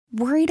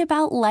Worried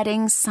about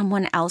letting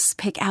someone else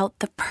pick out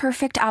the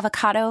perfect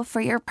avocado for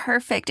your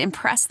perfect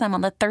impress them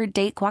on the third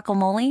date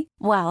guacamole?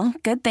 Well,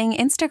 good thing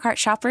Instacart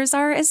shoppers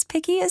are as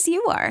picky as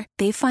you are.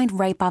 They find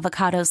ripe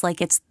avocados like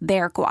it's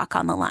their guac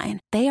on the line.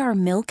 They are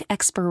milk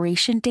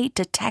expiration date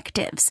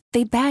detectives.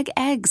 They bag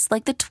eggs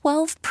like the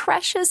 12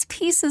 precious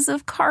pieces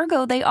of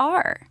cargo they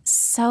are.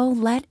 So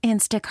let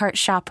Instacart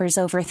shoppers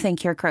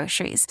overthink your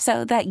groceries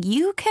so that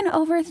you can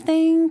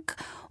overthink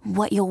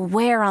what you'll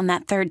wear on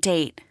that third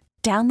date.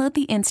 Download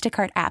the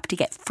Instacart app to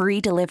get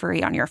free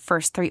delivery on your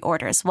first 3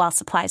 orders while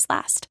supplies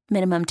last.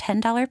 Minimum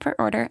 $10 per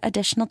order.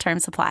 Additional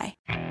terms apply.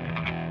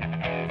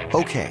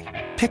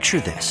 Okay, picture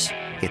this.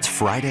 It's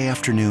Friday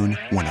afternoon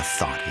when a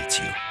thought hits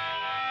you.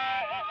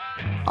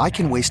 I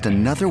can waste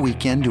another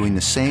weekend doing the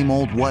same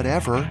old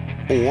whatever,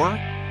 or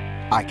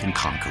I can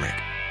conquer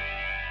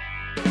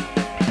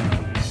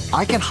it.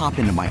 I can hop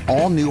into my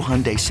all-new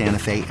Hyundai Santa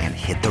Fe and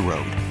hit the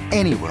road.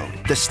 Any road.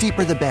 The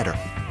steeper, the better.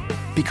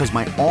 Because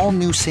my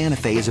all-new Santa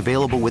Fe is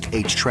available with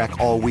H-Track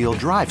all-wheel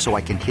drive, so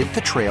I can hit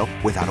the trail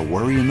without a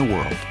worry in the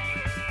world.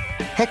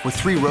 Heck, with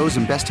 3 rows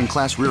and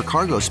best-in-class rear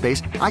cargo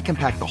space, I can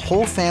pack the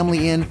whole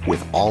family in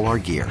with all our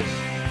gear.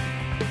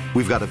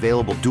 We've got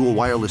available dual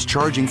wireless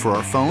charging for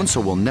our phones,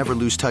 so we'll never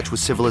lose touch with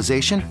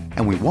civilization,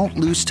 and we won't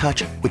lose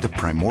touch with the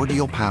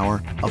primordial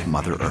power of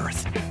Mother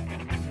Earth.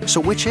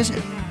 So which is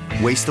it?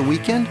 Waste the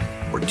weekend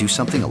or do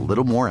something a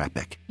little more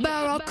epic?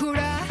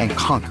 And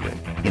conquer it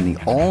in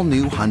the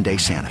all-new Hyundai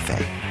Santa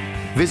Fe.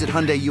 Visit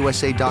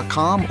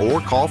HyundaiUSA.com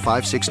or call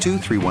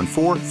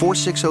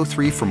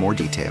 562-314-4603 for more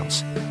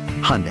details.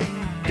 Hyundai,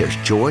 there's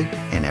joy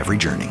in every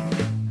journey.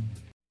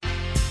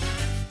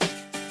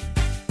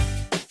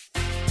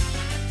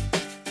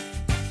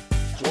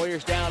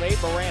 Warriors down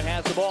 8. Morant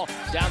has the ball.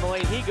 Down the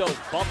lane he goes.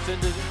 Bumps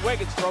into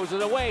Wiggins. Throws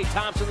it away.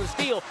 Thompson the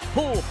steal.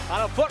 Poole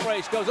on a foot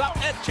race. Goes out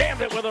and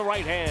jammed it with the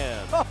right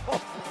hand.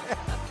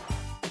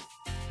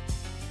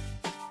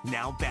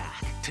 Now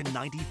back to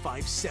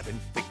 95.7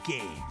 The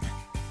Game.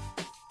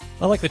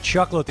 I like the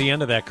chuckle at the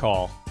end of that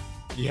call.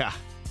 Yeah.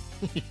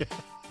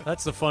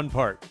 That's the fun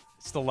part.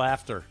 It's the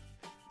laughter.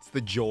 It's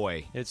the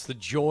joy. It's the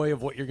joy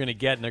of what you're going to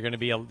get, and there's going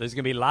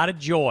to be a lot of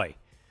joy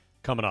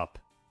coming up.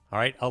 All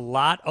right, a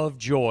lot of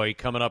joy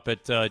coming up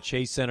at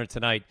Chase Center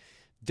tonight.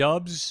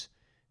 Dubs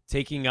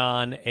taking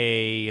on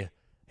hey,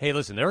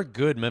 listen, they're a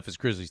good Memphis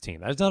Grizzlies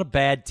team. That's not a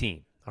bad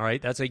team. All right,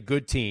 that's a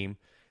good team,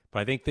 but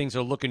I think things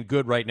are looking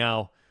good right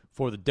now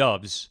for the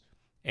Dubs,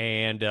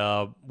 and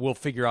we'll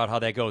figure out how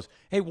that goes.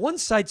 Hey, one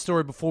side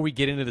story before we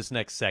get into this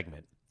next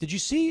segment. Did you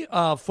see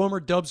former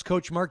Dubs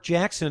coach Mark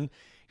Jackson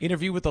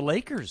interview with the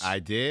Lakers? I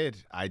did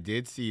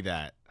see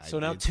that. So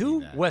now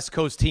 2 West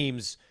Coast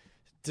teams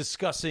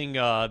discussing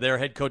their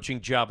head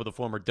coaching job with the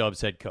former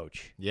Dubs head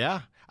coach.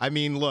 Yeah. I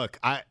mean, look,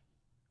 I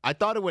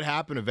thought it would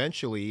happen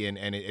eventually,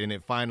 and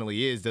it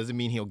finally is. Doesn't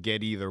mean he'll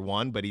get either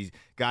one, but he's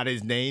got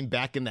his name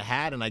back in the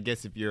hat, and I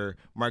guess if you're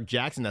Mark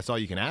Jackson, that's all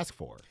you can ask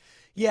for.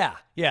 Yeah,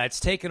 it's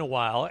taken a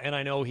while, and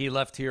I know he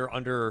left here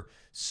under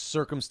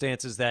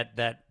circumstances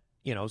that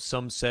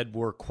some said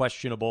were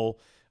questionable.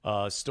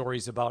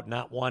 Stories about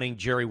not wanting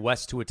Jerry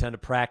West to attend a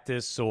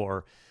practice,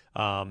 or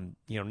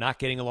not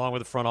getting along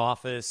with the front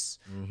office.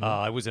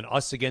 Mm-hmm. It was an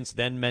us against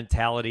them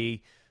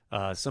mentality.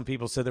 Some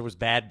people said there was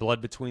bad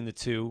blood between the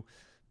two,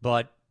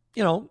 but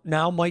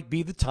now might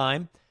be the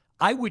time.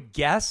 I would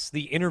guess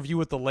the interview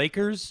with the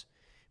Lakers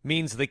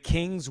means the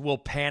Kings will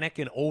panic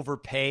and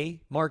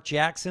overpay Mark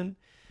Jackson,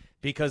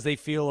 because they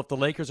feel if the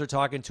Lakers are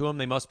talking to him,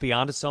 they must be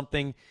onto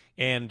something,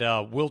 and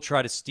will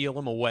try to steal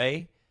him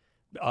away.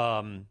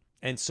 And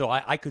so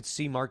I could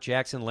see Mark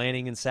Jackson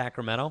landing in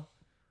Sacramento.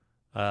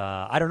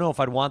 I don't know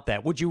if I'd want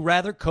that. Would you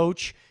rather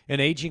coach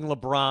an aging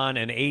LeBron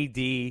and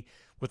AD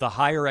with a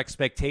higher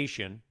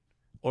expectation,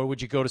 or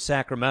would you go to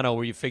Sacramento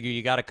where you figure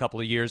you got a couple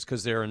of years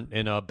because they're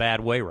in a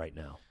bad way right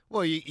now?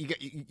 Well,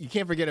 you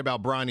can't forget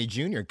about Bronny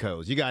Jr.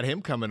 Coach. You got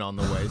him coming on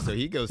the way, so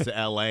he goes to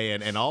L.A.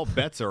 and all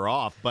bets are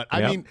off. But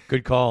I mean,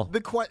 good call.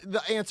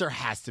 The answer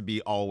has to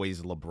be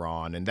always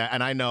LeBron, and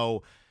I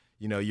know,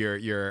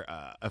 your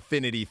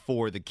affinity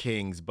for the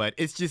Kings, but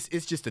it's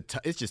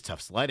just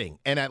tough sledding.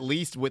 And at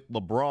least with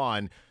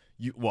LeBron,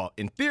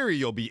 in theory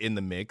you'll be in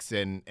the mix,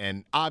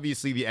 and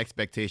obviously the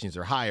expectations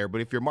are higher.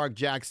 But if you're Mark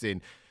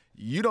Jackson,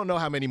 you don't know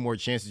how many more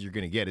chances you're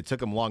going to get. It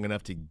took him long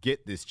enough to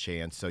get this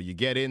chance. So you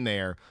get in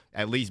there,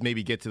 at least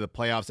maybe get to the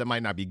playoffs. That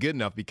might not be good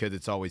enough because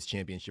it's always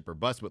championship or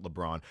bust with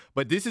LeBron.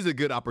 But this is a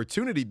good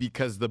opportunity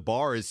because the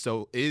bar is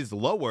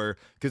lower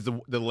because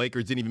the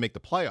Lakers didn't even make the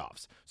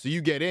playoffs. So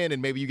you get in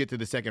and maybe you get to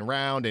the second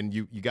round and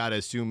you got to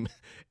assume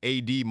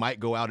AD might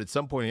go out at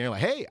some point. And you're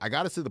like, hey, I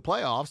got us to the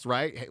playoffs,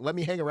 right? Hey, let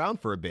me hang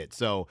around for a bit.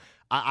 So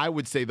I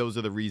would say those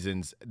are the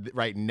reasons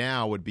right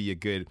now would be a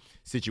good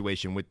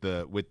situation with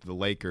the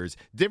Lakers.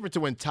 Different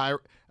to when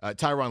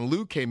Tyronn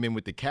Lue came in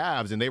with the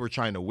Cavs and they were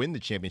trying to win the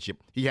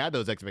championship. He had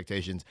those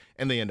expectations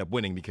and they end up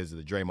winning because of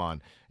the Draymond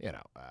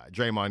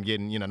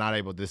getting, not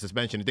able to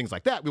suspension and things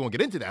like that. We won't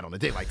get into that on a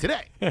day like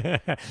today.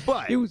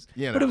 But it was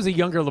a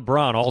younger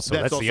LeBron also.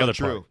 That's the also other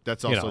true. part.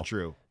 That's also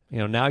true.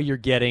 Now you're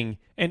getting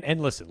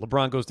and listen,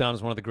 LeBron goes down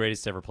as one of the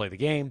greatest to ever play the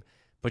game,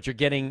 but you're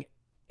getting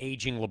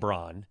aging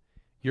LeBron.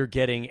 You're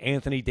getting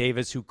Anthony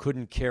Davis, who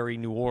couldn't carry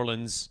New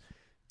Orleans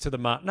to the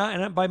mountain.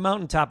 And by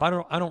mountaintop, I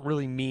don't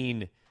really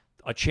mean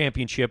a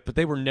championship, but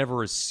they were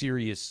never a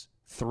serious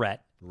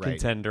threat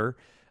contender.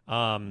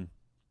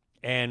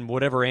 And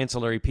whatever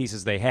ancillary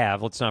pieces they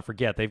have, let's not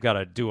forget, they've got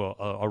to do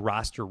a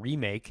roster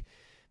remake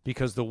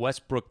because the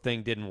Westbrook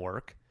thing didn't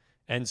work.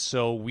 And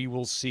so we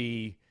will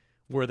see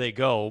where they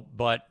go.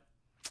 But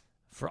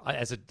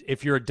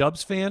if you're a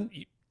Dubs fan,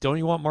 don't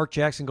you want Mark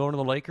Jackson going to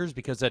the Lakers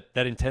because that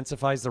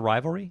intensifies the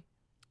rivalry?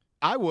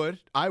 I would.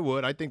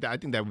 I think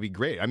that would be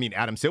great. I mean,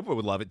 Adam Silver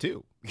would love it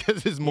too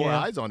because there's more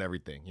eyes on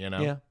everything.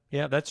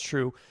 Yeah, that's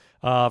true.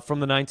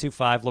 From the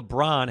 925,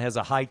 LeBron has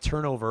a high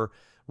turnover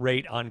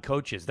rate on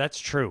coaches. That's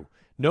true.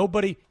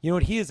 Nobody,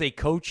 he is a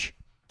coach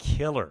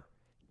killer.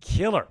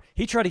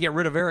 He tried to get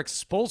rid of Eric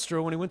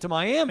Spoelstra when he went to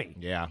Miami.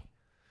 Yeah.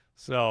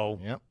 So,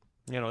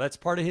 that's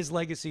part of his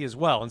legacy as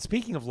well. And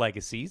speaking of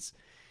legacies,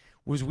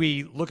 as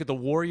we look at the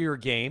Warrior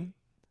game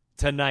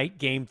tonight,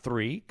 game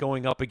 3,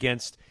 going up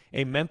against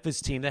a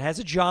Memphis team that has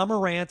a Ja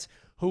Morant,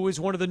 who is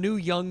one of the new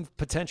young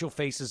potential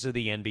faces of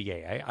the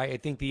NBA. I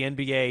think the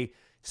NBA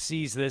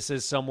sees this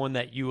as someone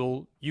that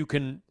you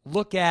can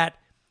look at,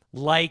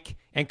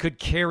 and could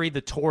carry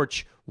the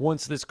torch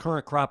once this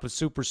current crop of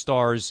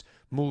superstars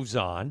moves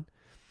on.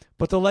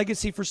 But the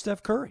legacy for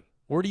Steph Curry,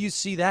 where do you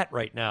see that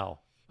right now,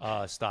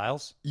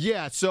 Styles?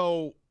 Yeah,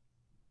 so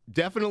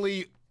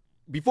definitely,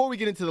 before we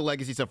get into the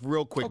legacy stuff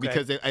real quick,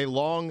 because a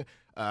long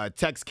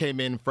text came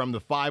in from the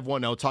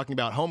 510 talking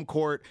about home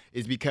court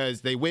is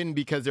because they win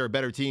because they're a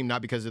better team,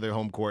 not because of their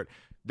home court.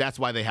 That's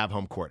why they have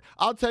home court.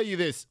 I'll tell you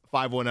this,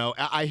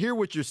 510, I hear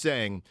what you're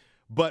saying,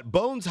 but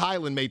Bones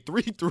Highland made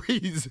 3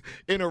 threes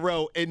in a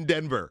row in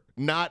Denver,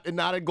 not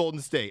at Golden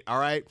State, all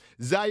right?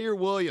 Zaire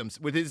Williams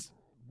with his,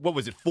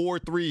 4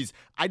 threes.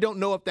 I don't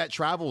know if that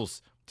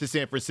travels to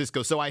San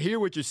Francisco. So I hear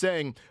what you're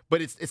saying,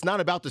 but it's not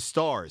about the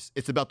stars.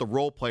 It's about the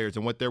role players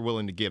and what they're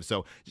willing to give.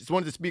 So just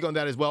wanted to speak on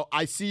that as well.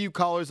 I see you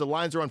callers. The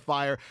lines are on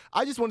fire.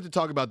 I just wanted to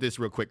talk about this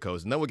real quick,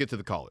 Coz, and then we'll get to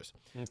the callers.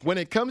 Okay. When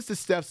it comes to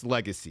Steph's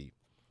legacy,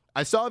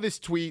 I saw this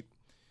tweet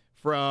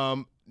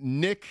from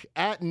Nick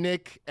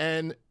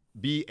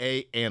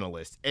NBA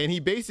Analyst, and he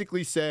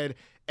basically said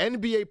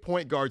NBA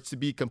point guards to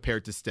be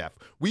compared to Steph.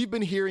 We've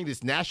been hearing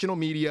this national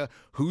media,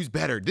 who's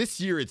better? This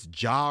year it's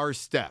Ja or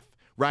Steph,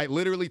 right?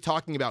 Literally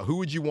talking about who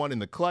would you want in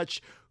the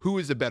clutch, who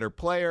is a better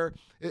player,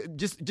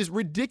 just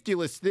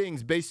ridiculous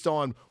things based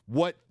on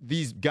what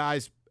these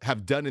guys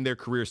have done in their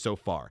career so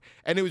far.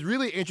 And it was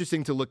really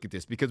interesting to look at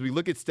this because we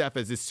look at Steph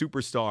as this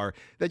superstar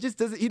that just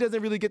doesn't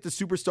really get the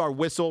superstar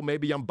whistle.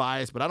 Maybe I'm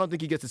biased, but I don't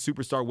think he gets the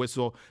superstar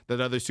whistle that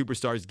other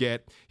superstars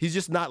get. He's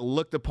just not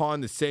looked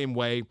upon the same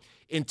way.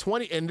 And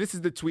this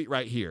is the tweet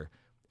right here.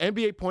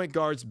 NBA point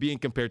guards being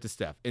compared to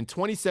Steph. In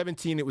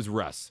 2017, it was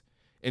Russ.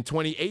 In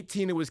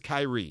 2018, it was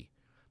Kyrie.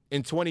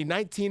 In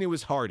 2019, it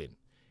was Harden.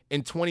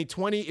 In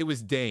 2020, it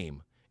was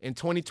Dame. In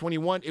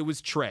 2021, it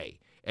was Trey.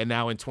 And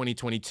now in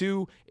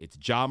 2022, it's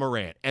Ja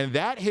Morant. And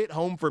that hit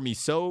home for me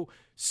so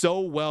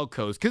well,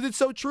 Coz, because it's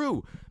so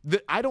true.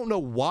 I don't know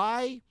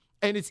why,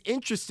 and it's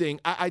interesting.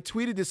 I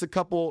tweeted this a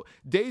couple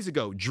days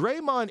ago.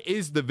 Draymond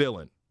is the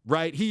villain,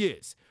 right? He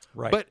is.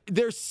 Right. But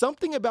there's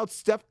something about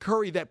Steph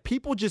Curry that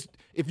people just,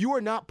 if you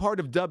are not part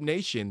of Dub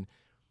Nation,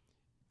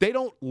 they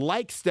don't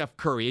like Steph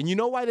Curry. And you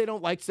know why they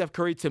don't like Steph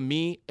Curry to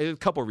me? A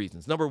couple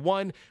reasons. Number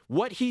one,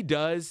 what he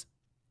does,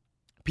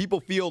 people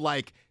feel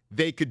like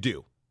they could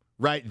do.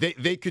 Right?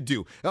 They could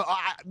do.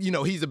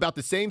 He's about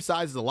the same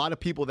size as a lot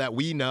of people that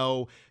we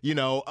know.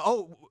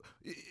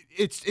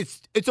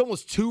 It's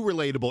almost too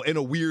relatable in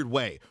a weird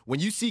way.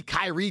 When you see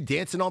Kyrie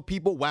dancing on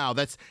people, wow,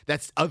 that's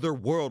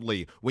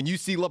otherworldly. When you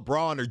see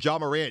LeBron or Ja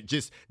Morant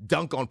just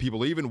dunk on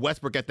people, or even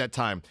Westbrook at that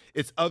time,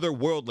 it's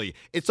otherworldly.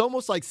 It's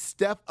almost like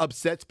Steph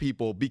upsets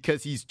people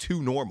because he's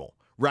too normal,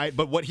 right?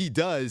 But what he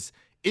does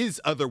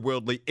is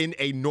otherworldly in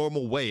a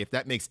normal way, if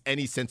that makes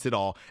any sense at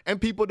all.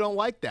 And people don't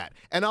like that.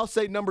 And I'll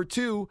say number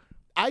two,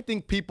 I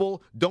think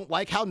people don't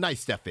like how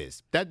nice Steph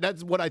is.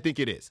 That's what I think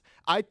it is.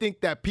 I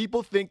think that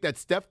people think that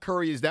Steph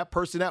Curry is that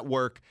person at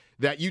work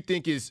that you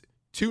think is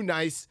too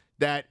nice,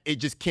 that it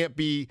just can't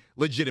be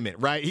legitimate,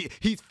 right?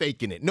 He's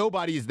faking it.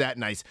 Nobody is that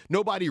nice.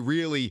 Nobody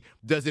really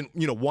doesn't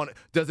want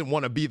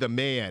to be the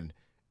man.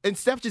 And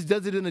Steph just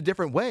does it in a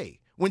different way.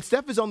 When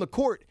Steph is on the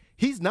court,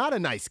 he's not a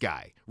nice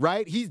guy,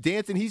 right? He's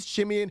dancing, he's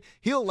shimmying,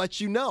 he'll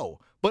let you know.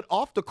 But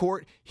off the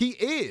court, he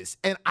is.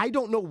 And I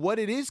don't know what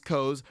it is,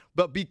 Coz,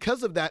 but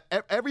because of that,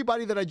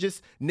 everybody that I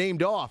just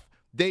named off,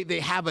 they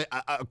have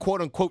a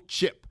quote-unquote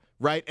chip,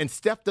 right? And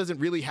Steph doesn't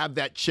really have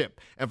that chip.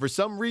 And for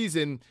some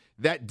reason,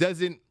 that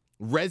doesn't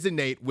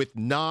resonate with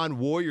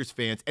non-Warriors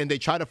fans, and they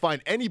try to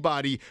find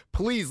anybody.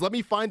 Please, let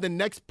me find the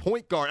next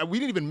point guard. And we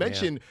didn't even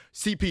mention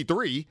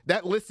CP3.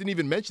 That list didn't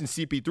even mention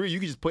CP3. You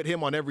can just put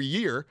him on every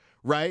year,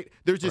 right?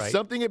 There's just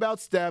something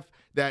about Steph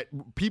that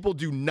people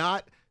do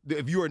not,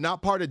 if you are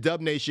not part of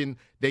Dub Nation,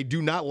 they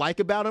do not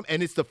like about him.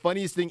 And it's the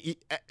funniest thing.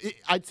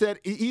 I said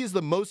he is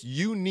the most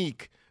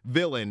unique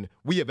villain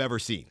we have ever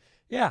seen.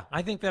 Yeah,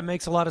 I think that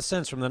makes a lot of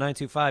sense from the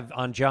 925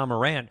 on John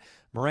Morant.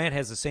 Morant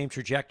has the same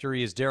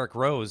trajectory as Derrick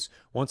Rose.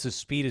 Once his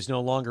speed is no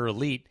longer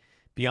elite,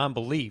 beyond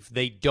belief,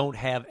 they don't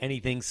have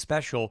anything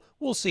special.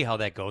 We'll see how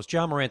that goes.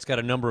 John Morant's got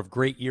a number of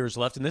great years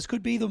left, and this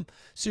could be the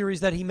series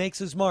that he makes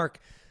his mark.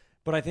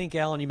 But I think,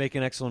 Alan, you make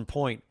an excellent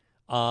point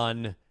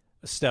on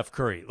Steph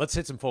Curry. Let's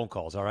hit some phone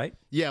calls, all right?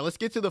 Yeah, let's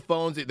get to the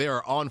phones. They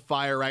are on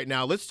fire right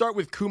now. Let's start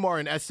with Kumar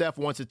and SF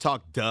wants to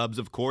talk Dubs,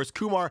 of course.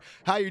 Kumar,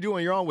 how you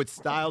doing? You're on with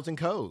Styles and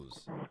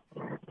Coes.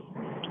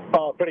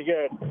 Oh, pretty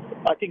good.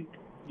 I think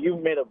you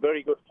made a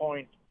very good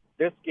point.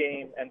 This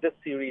game and this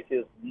series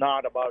is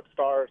not about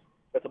stars.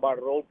 It's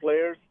about role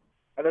players.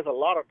 And there's a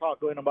lot of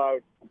talk going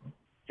about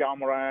John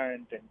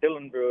Morant and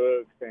Dylan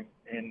Brooks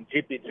and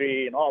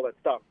GP3 and all that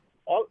stuff.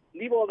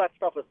 Leave all that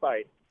stuff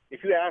aside.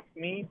 If you ask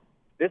me,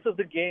 this is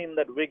the game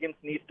that Wiggins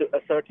needs to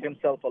assert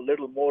himself a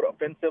little more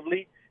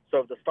offensively. So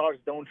if the stars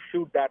don't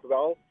shoot that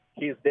well,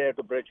 he's there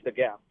to bridge the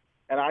gap.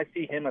 And I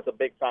see him as a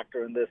big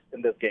factor in this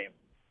game.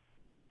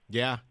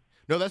 Yeah.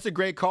 No, that's a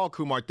great call,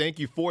 Kumar. Thank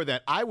you for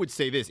that. I would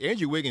say this.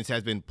 Andrew Wiggins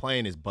has been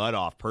playing his butt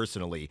off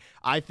personally.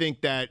 I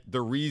think that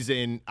the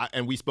reason,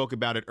 and we spoke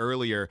about it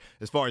earlier,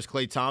 as far as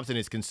Klay Thompson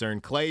is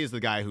concerned, Klay is the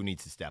guy who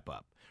needs to step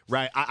up.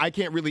 Right, I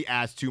can't really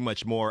ask too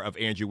much more of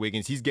Andrew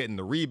Wiggins. He's getting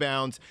the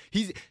rebounds.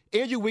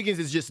 Andrew Wiggins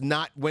is just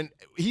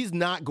he's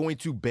not going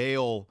to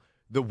bail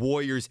the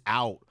Warriors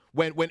out.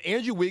 When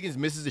Andrew Wiggins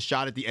misses a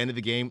shot at the end of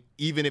the game,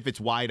 even if it's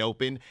wide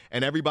open,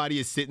 and everybody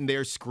is sitting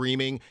there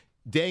screaming,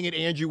 "Dang it,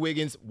 Andrew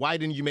Wiggins! Why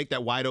didn't you make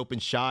that wide open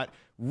shot?"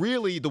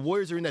 Really, the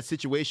Warriors are in that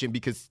situation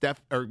because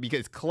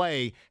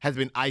Klay has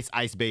been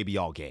ice baby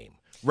all game.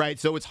 Right,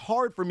 so it's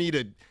hard for me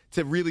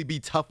to really be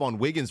tough on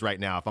Wiggins right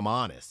now, if I'm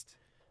honest.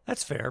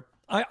 That's fair.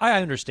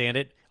 I understand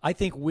it. I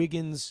think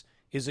Wiggins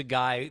is a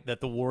guy that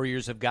the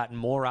Warriors have gotten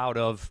more out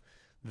of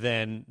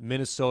than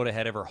Minnesota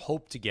had ever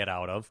hoped to get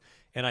out of.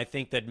 And I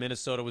think that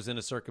Minnesota was in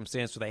a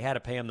circumstance where they had to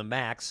pay him the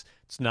max.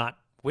 It's not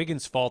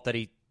Wiggins' fault that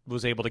he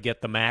was able to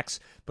get the max,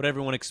 but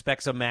everyone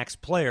expects a max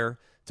player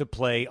to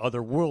play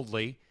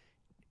otherworldly.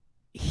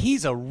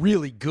 He's a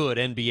really good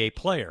NBA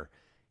player.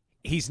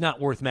 He's not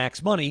worth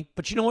max money,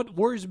 but you know what? The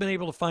Warriors have been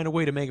able to find a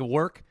way to make it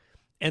work,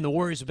 and the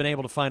Warriors have been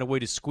able to find a way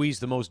to squeeze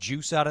the most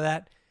juice out of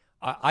that.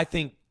 I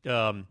think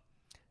I'm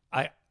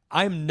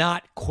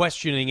not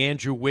questioning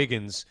Andrew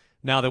Wiggins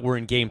now that we're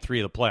in Game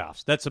 3 of the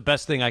playoffs. That's the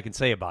best thing I can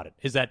say about it,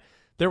 is that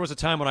there was a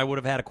time when I would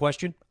have had a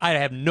question. I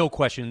have no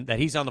question that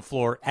he's on the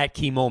floor at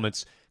key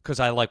moments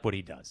because I like what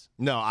he does.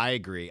 No, I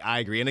agree.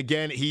 And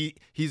again,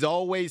 he's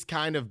always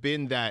kind of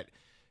been that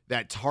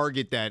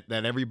target that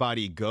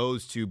everybody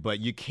goes to, but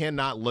you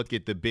cannot look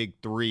at the big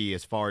three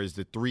as far as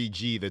the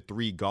 3G, the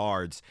three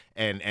guards,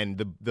 and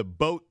the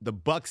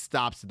buck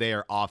stops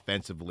there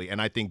offensively. And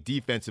I think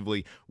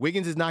defensively,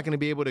 Wiggins is not going to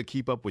be able to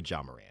keep up with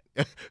John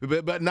Morant.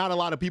 but not a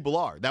lot of people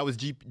are. That was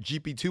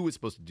GP2 was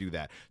supposed to do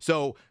that.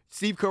 So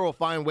Steve Kerr will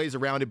find ways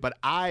around it, but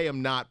I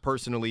am not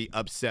personally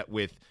upset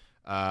with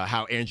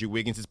how Andrew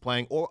Wiggins is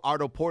playing, or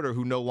Otto Porter,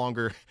 who no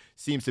longer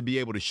seems to be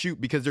able to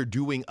shoot because they're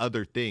doing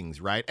other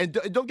things, right? And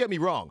don't get me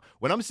wrong.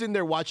 When I'm sitting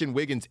there watching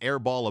Wiggins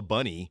airball a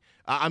bunny,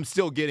 I'm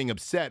still getting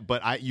upset,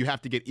 but you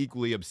have to get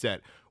equally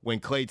upset when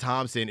Klay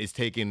Thompson is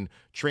taking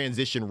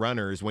transition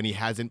runners when he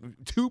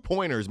hasn't,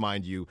 2-pointers,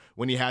 mind you,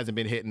 when he hasn't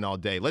been hitting all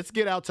day. Let's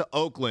get out to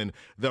Oakland,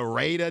 the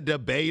Raider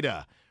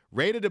Debata.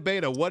 Raider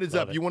Debata, what is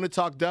up? You want to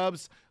talk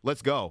Dubs?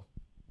 Let's go.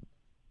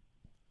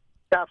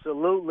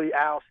 Absolutely,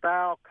 Al.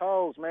 Style,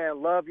 Coles,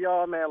 man, love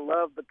y'all, man,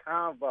 love the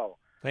convo.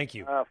 Thank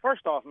you.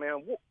 First off,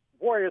 man,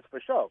 Warriors for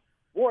sure.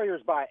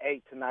 Warriors by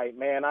 8 tonight,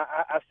 man.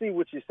 I see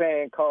what you're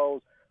saying,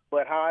 Coles,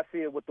 but how I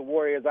see it with the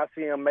Warriors, I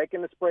see them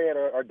making the spread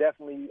or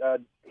definitely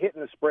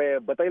hitting the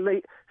spread, but they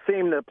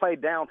seem to play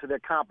down to their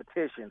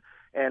competition.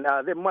 And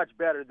they're much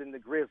better than the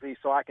Grizzlies,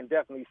 so I can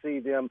definitely see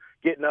them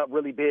getting up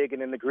really big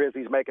and then the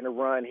Grizzlies making a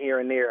run here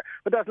and there.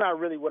 But that's not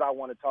really what I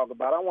want to talk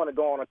about. I want to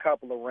go on a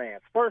couple of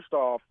rants. First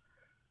off,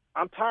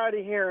 I'm tired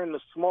of hearing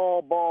the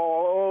small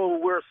ball, oh,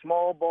 we're a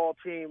small ball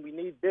team. We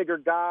need bigger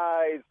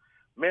guys.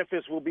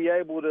 Memphis will be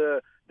able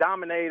to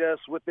dominate us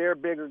with their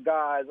bigger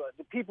guys.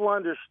 Do people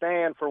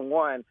understand, for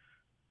one,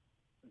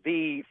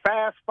 the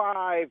Fast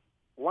Five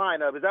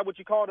lineup? Is that what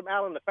you called them,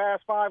 Alan? The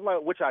Fast Five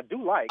lineup, which I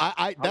do like.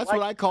 That's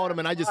what I called them,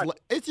 and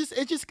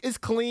it's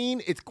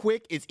clean, it's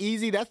quick, it's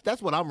easy.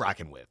 That's what I'm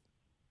rocking with.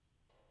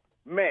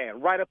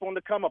 Man, right up on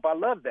the come up. I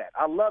love that.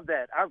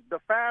 The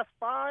Fast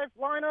Five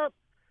lineup.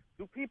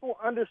 Do people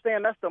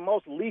understand that's the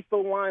most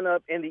lethal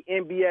lineup in the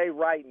NBA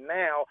right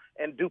now?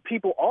 And do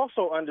people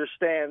also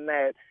understand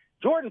that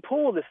Jordan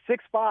Poole is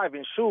 6'5"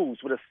 in shoes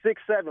with a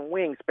 6'7"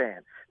 wingspan?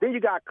 Then you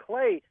got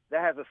Klay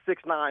that has a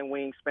 6'9"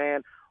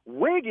 wingspan.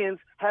 Wiggins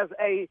has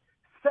a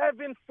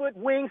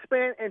 7-foot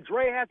wingspan, and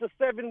Dre has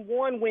a 7'1"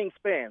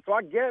 wingspan. So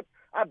I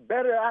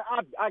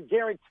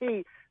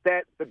guarantee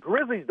that the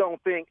Grizzlies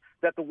don't think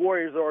that the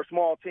Warriors are a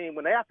small team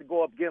when they have to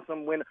go up against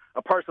them when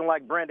a person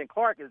like Brandon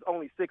Clark is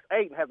only 6'8"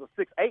 and has a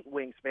 6'8"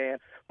 wingspan.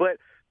 But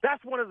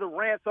that's one of the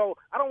rants. So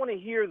I don't want to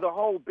hear the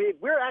whole big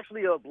 – we're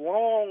actually a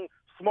long,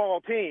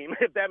 small team,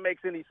 if that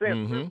makes any sense.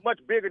 Mm-hmm. It's much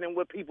bigger than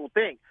what people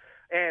think.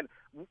 And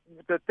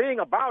the thing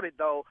about it,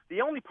 though,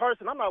 the only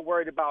person I'm not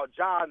worried about,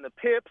 Ja and the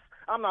Pips.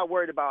 I'm not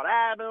worried about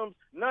Adams,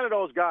 none of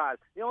those guys.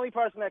 The only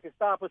person that can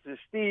stop us is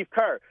Steve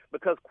Kerr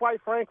because,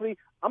 quite frankly,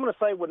 I'm going to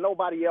say what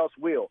nobody else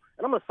will.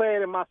 And I'm going to say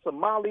it in my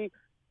Somali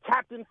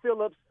Captain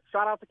Phillips,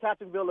 shout out to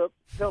Captain Phillips,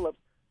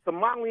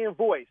 Somalian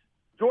voice.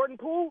 Jordan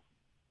Poole,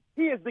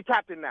 he is the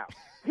captain now.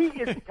 He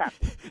is the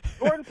captain.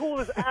 Jordan Poole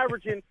is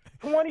averaging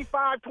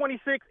 25,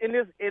 26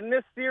 in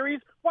this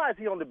series. Why is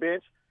he on the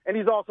bench? And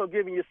he's also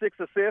giving you 6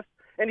 assists.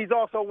 And he's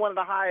also one of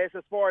the highest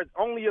as far as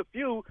only a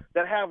few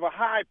that have a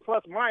high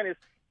plus-minus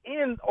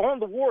on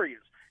the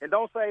Warriors. And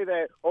don't say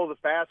that, the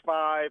Fast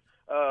Five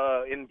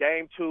in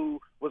Game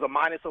 2 was a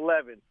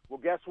 -11. Well,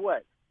 guess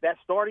what? That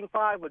starting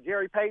five with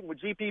Gary Payton with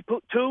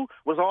GP2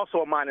 was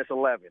also a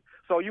 -11.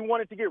 So you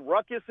wanted to get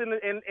Ruckus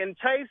in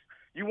Chase?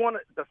 You want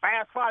the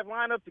Fast Five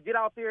lineup to get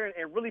out there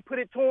and really put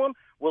it to them?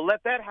 Well,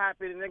 let that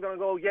happen, and they're going to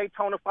go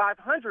Daytona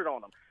 500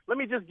 on them. Let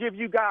me just give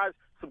you guys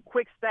some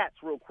quick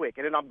stats real quick,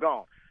 and then I'm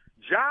gone.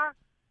 Ja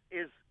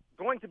is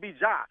going to be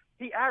Ja.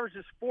 He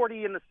averages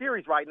 40 in the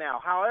series right now.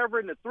 However,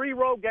 in the 3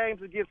 road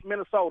games against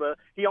Minnesota,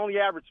 he only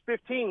averaged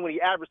 15 when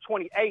he averaged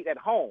 28 at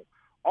home.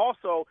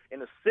 Also, in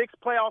the 6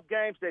 playoff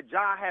games that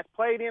Ja has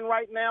played in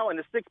right now, in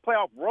the 6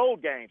 playoff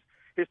road games,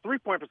 his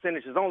three-point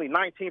percentage is only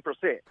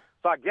 19%.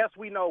 So I guess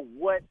we know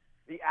what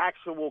the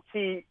actual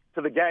key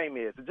to the game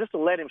is. Just to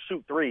let him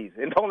shoot threes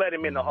and don't let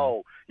him in the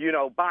hole.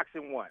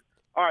 Boxing one.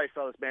 All right,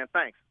 fellas, man.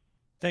 Thanks.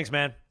 Thanks,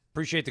 man.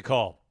 Appreciate the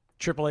call.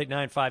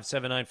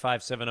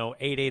 888-957-9570,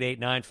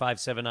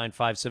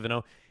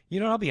 888-957-9570.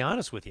 I'll be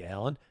honest with you,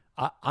 Alan.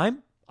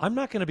 I'm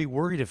not going to be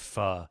worried if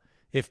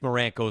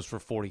Morant goes for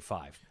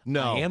 45.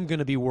 No. I am going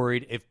to be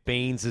worried if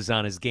Baines is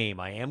on his game.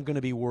 I am going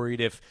to be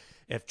worried if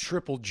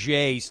Triple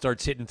J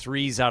starts hitting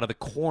threes out of the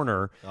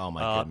corner. Oh,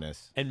 my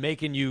goodness. And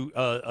making you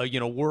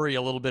worry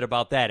a little bit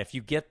about that. If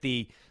you get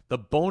the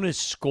bonus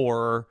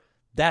scorer,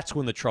 that's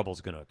when the trouble's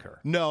going to occur.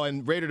 No,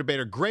 and Raider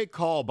Debater, great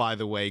call, by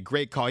the way.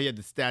 Great call. He had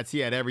the stats. He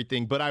had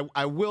everything. But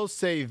I will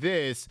say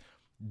this.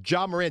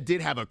 Ja Morant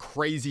did have a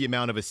crazy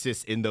amount of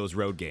assists in those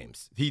road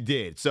games. He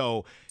did.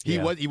 So he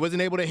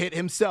wasn't able to hit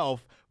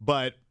himself,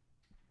 but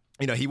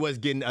he was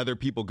getting other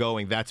people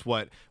going. That's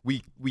what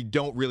we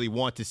don't really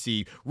want to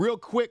see. Real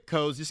quick,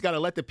 Coz, just got to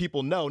let the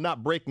people know,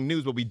 not breaking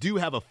news, but we do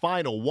have a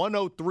final,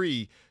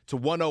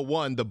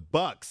 103-101. The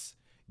Bucks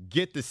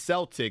get the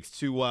Celtics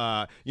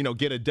to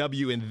get a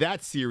W in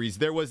that series.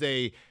 There was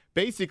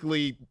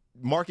basically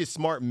Marcus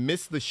Smart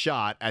missed the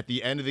shot at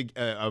the end of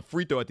a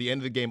free throw at the end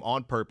of the game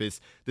on purpose.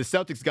 The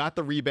Celtics got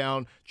the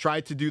rebound,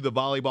 tried to do the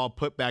volleyball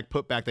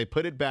putback. They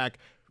put it back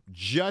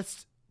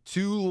just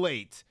too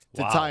late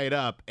to tie it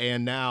up,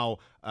 and now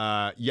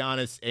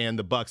Giannis and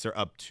the Bucks are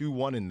up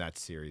 2-1 in that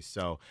series.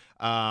 So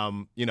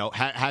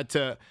had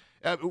to.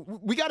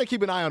 We got to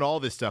keep an eye on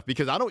all this stuff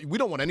because we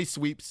don't want any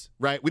sweeps,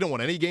 right? We don't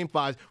want any game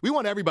 5s. We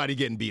want everybody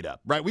getting beat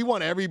up, right? We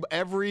want every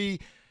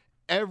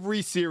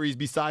series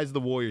besides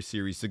the Warriors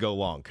series to go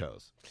long,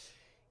 Coz.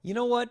 You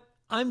know what?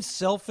 I'm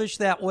selfish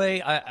that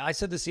way. I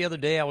said this the other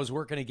day. I was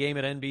working a game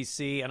at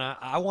NBC, and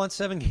I want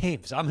 7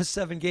 games. I'm a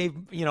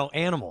 7-game,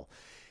 animal.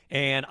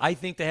 And I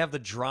think to have the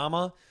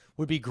drama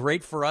would be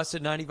great for us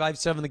at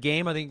 95.7 The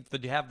Game. I think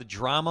to have the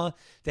drama,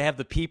 to have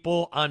the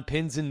people on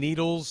pins and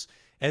needles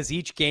as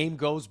each game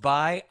goes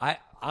by.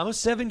 I'm a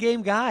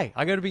 7-game guy.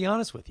 I got to be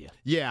honest with you.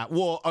 Yeah.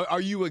 Well,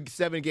 are you a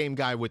 7-game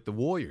guy with the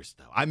Warriors,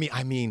 though? I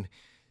mean,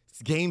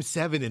 it's Game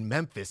 7 in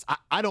Memphis.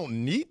 I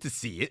don't need to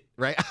see it,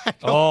 right?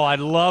 I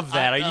love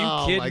that. Are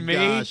you kidding me?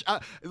 Gosh.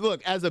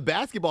 Look, as a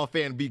basketball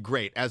fan, be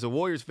great. As a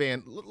Warriors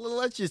fan,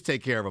 let's just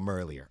take care of them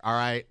earlier, all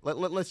right?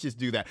 Let's just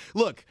do that.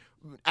 Look,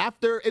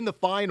 in the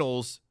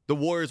finals, the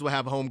Warriors will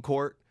have home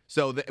court,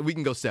 so we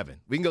can go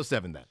 7. We can go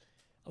 7 then.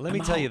 Let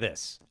me tell you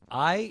this.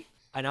 I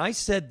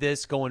said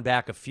this going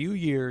back a few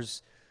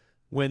years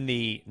when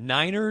the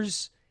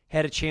Niners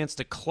had a chance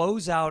to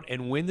close out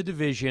and win the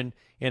division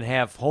and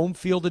have home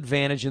field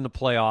advantage in the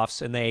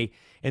playoffs,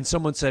 and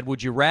someone said,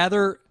 would you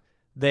rather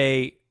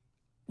they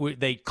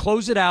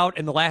close it out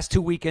and the last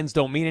 2 weekends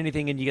don't mean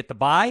anything and you get the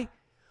bye,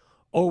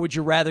 or would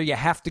you rather you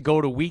have to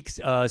go to week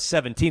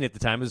 17 at the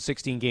time, it was a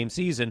 16-game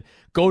season,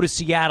 go to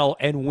Seattle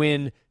and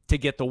win to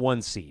get the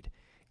 1 seed?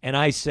 And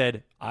I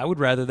said, I would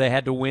rather they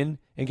had to win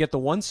and get the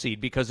 1 seed,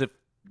 because if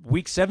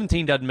week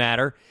 17 doesn't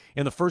matter,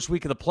 in the first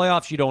week of the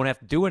playoffs you don't have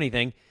to do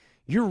anything,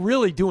 you're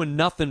really doing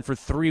nothing for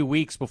 3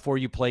 weeks before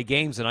you play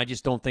games, and I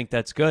just don't think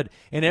that's good.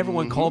 And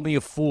everyone called me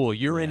a fool.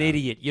 You're an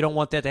idiot. You don't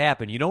want that to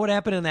happen. You know what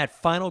happened in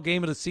that final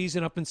game of the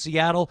season up in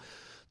Seattle?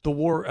 The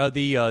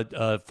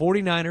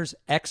 49ers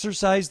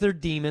exercised their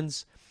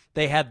demons.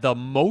 They had the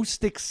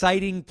most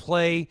exciting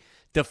play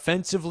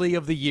defensively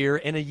of the year,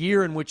 in a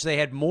year in which they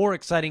had more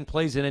exciting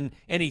plays than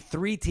any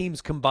 3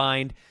 teams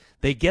combined.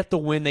 They get the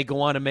win. They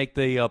go on to make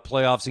the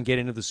playoffs and get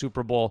into the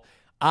Super Bowl.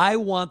 I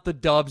want the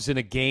Dubs in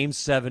a Game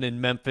 7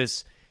 in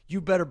Memphis. You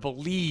better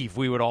believe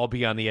we would all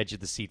be on the edge of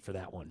the seat for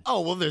that one.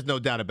 Oh, well, there's no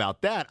doubt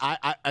about that.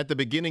 I at the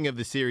beginning of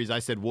the series, I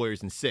said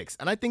Warriors in 6,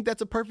 and I think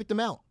that's a perfect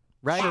amount.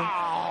 right?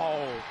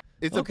 Wow.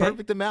 It's a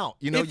perfect amount.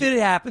 You know, if it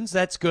happens,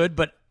 that's good,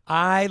 but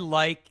I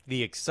like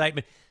the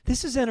excitement.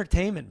 This is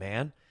entertainment,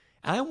 man.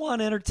 I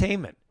want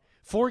entertainment.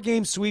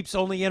 4-game sweeps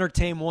only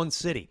entertain one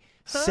city.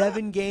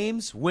 7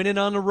 games, winning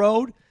on the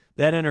road,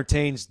 that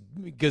entertains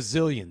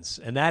gazillions,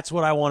 and that's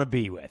what I want to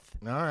be with.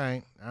 All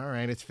right.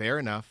 It's fair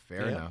enough.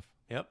 Fair enough.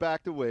 Yep.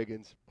 Back to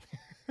Wiggins.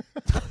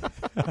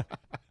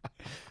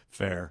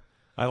 Fair.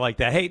 I like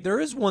that. Hey, there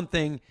is one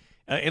thing,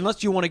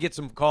 unless you want to get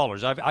some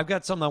callers, I've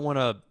got something I want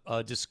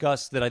to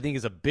discuss that I think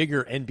is a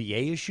bigger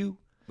NBA issue.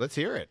 Let's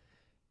hear it.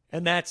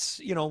 And that's,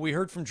 we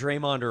heard from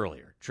Draymond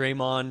earlier.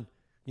 Draymond,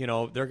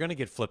 they're going to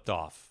get flipped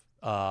off.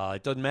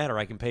 It doesn't matter.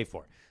 I can pay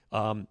for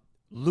it.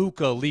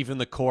 Luka leaving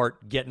the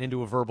court, getting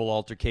into a verbal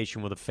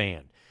altercation with a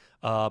fan.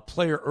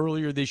 Player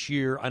earlier this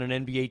year on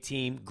an NBA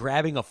team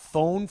grabbing a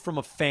phone from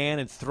a fan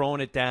and throwing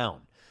it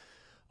down.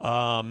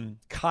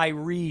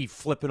 Kyrie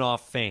flipping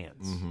off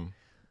fans. Mm-hmm.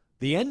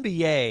 The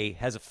NBA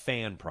has a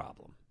fan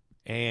problem.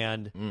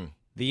 And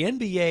the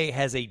NBA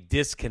has a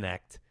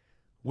disconnect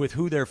with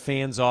who their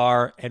fans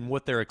are and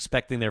what they're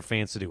expecting their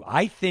fans to do.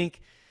 I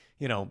think,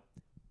 the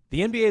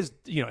NBA is,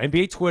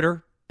 NBA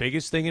Twitter,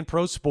 biggest thing in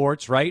pro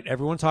sports, right?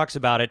 Everyone talks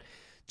about it.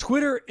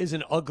 Twitter is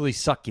an ugly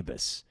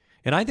succubus.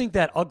 And I think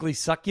that ugly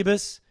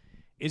succubus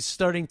is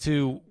starting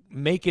to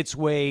make its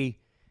way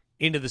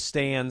into the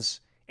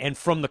stands and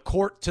from the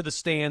court to the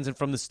stands and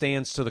from the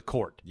stands to the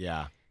court.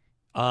 Yeah.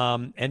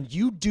 And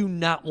you do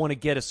not want to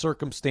get a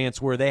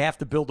circumstance where they have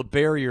to build a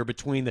barrier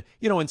between the,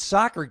 in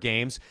soccer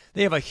games,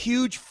 they have a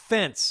huge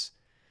fence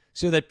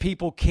so that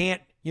people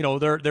can't,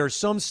 there are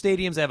some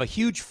stadiums that have a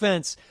huge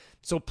fence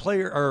so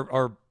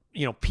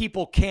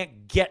people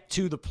can't get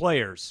to the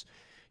players.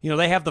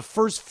 They have the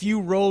first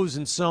few rows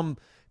in some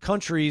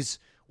countries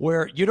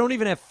where you don't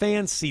even have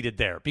fans seated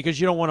there because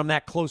you don't want them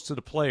that close to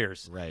the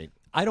players. Right.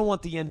 I don't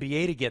want the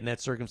NBA to get in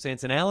that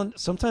circumstance. And, Alan,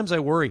 sometimes I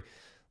worry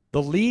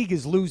the league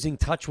is losing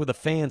touch with the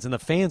fans, and the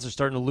fans are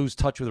starting to lose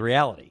touch with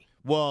reality.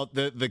 Well,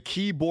 the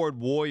keyboard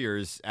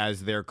warriors,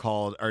 as they're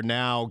called, are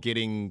now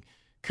getting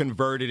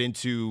converted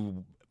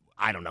into,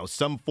 I don't know,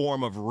 some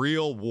form of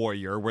real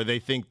warrior where they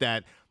think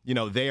that,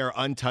 they are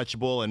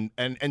untouchable.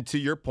 And to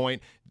your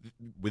point,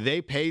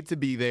 they paid to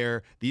be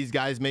there. These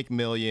guys make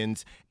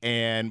millions,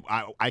 and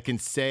I can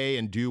say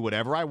and do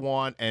whatever I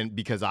want, and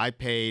because I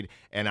paid,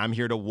 and I'm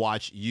here to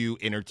watch you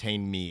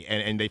entertain me.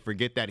 And they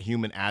forget that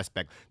human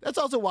aspect. That's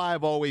also why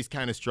I've always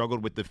kind of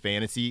struggled with the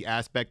fantasy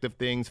aspect of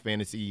things,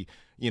 fantasy,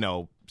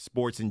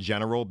 sports in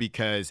general,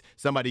 because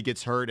somebody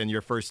gets hurt and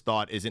your first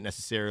thought isn't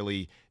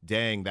necessarily,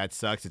 dang, that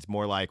sucks. It's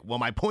more like, well,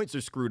 my points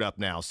are screwed up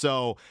now.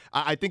 So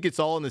I think it's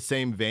all in the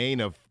same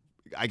vein of,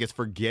 I guess,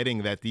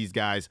 forgetting that these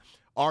guys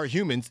are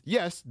humans.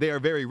 Yes, they are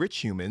very rich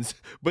humans,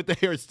 but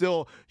they are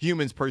still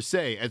humans per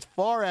se. As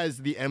far as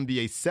the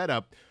NBA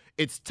setup,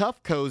 it's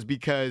tough, Coz,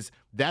 because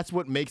that's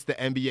what makes the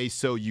NBA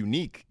so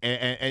unique.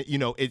 And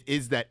it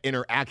is that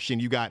interaction.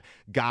 You got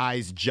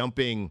guys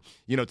jumping,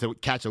 to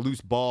catch a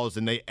loose balls,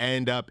 and they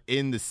end up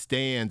in the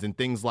stands and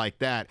things like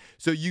that.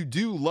 So you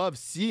do love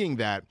seeing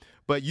that.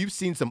 But you've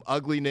seen some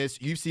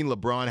ugliness. You've seen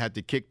LeBron have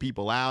to kick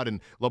people out, and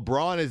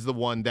LeBron is the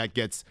one that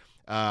gets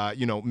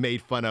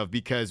made fun of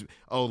because,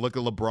 oh, look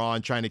at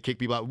LeBron trying to kick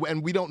people out.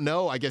 And we don't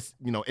know, I guess,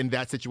 in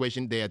that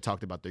situation, they had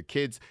talked about their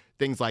kids,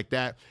 things like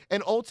that.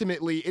 And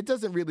ultimately, it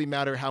doesn't really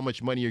matter how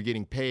much money you're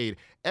getting paid.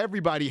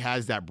 Everybody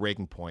has that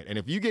breaking point. And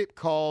if you get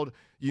called,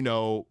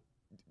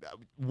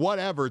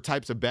 whatever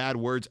types of bad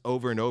words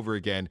over and over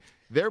again,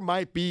 there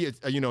might be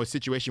a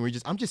situation where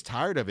I'm just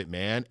tired of it,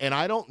 man. And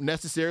I don't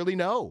necessarily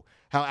know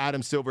how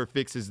Adam Silver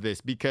fixes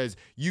this because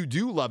you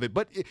do love it.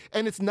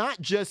 And it's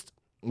not just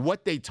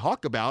what they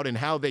talk about and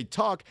how they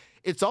talk,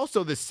 it's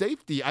also the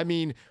safety. I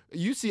mean,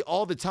 you see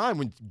all the time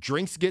when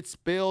drinks get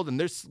spilled and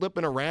they're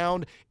slipping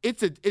around.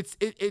 It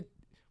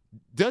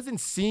doesn't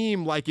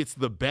seem like it's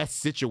the best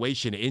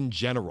situation in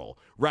general,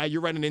 right?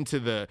 You're running into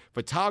the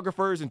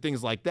photographers and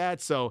things like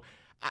that. So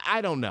I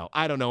don't know.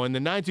 And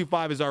the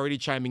 925 is already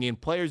chiming in.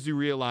 Players do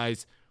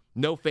realize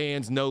no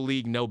fans, no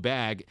league, no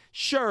bag.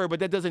 Sure, but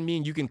that doesn't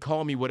mean you can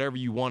call me whatever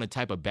you want, a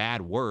type of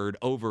bad word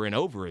over and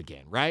over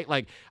again, right?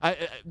 Like,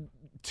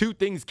 two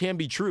things can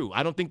be true.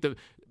 I don't think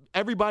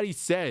everybody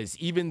says,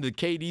 even the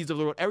KDs of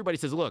the world, everybody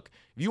says, look,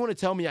 if you want to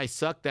tell me I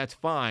suck, that's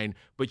fine,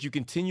 but you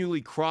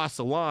continually cross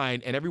the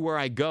line, and everywhere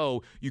I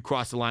go, you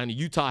cross the line.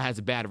 Utah has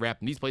a bad rap,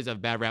 and these places have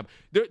a bad rap.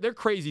 They're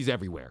crazies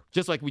everywhere,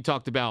 just like we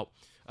talked about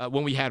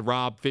when we had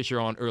Rob Fisher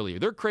on earlier.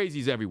 They're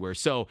crazies everywhere.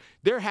 So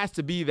there has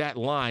to be that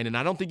line, and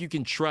I don't think you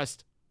can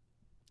trust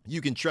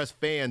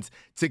fans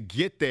to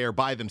get there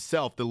by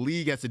themselves. The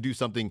league has to do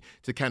something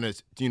to kind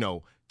of,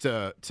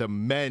 to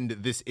mend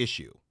this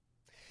issue.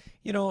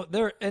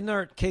 There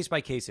are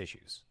case-by-case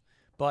issues.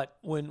 But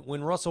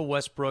when Russell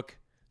Westbrook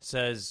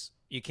says,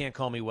 you can't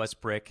call me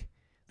Westbrick,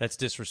 that's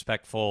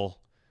disrespectful,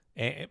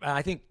 and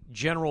I think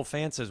general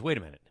fan says, wait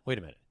a minute.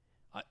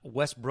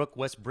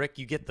 Westbrick,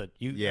 you get it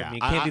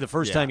can't be the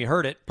first time you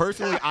heard it.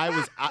 Personally, I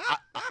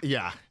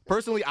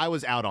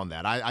was out on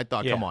that. I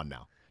thought, come on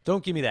now.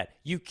 Don't give me that.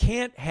 You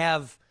can't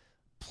have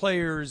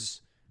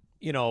players,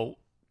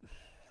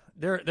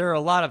 there are a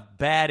lot of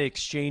bad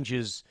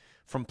exchanges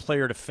from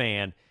player to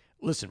fan.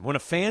 Listen, when a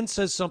fan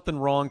says something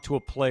wrong to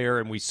a player,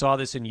 and we saw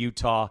this in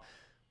Utah,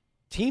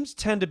 teams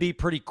tend to be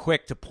pretty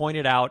quick to point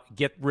it out,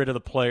 get rid of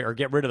the player or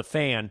get rid of the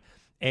fan,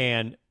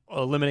 and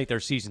eliminate their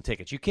season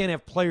tickets. You can't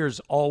have players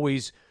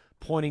always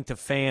pointing to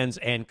fans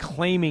and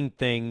claiming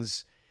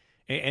things.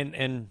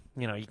 And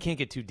you know, you can't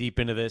get too deep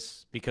into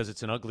this because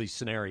it's an ugly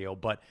scenario.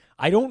 But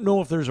I don't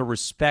know if there's a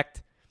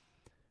respect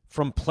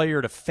from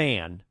player to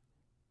fan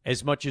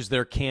as much as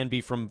there can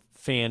be from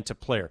fan to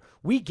player.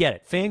 We get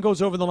it. Fan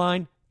goes over the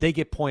line, they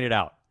get pointed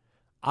out.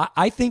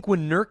 I think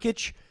when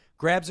Nurkic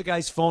grabs a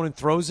guy's phone and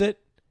throws it,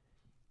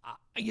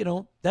 you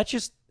know,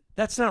 that's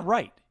not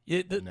right.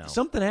 No.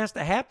 Something has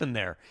to happen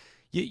there.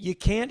 You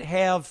can't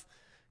have,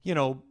 you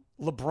know,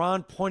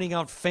 LeBron pointing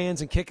out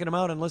fans and kicking them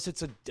out unless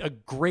it's a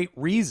great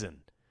reason.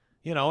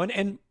 You know,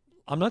 and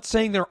I'm not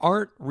saying there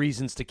aren't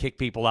reasons to kick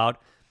people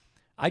out.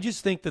 I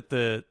just think that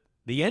the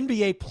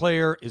NBA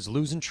player is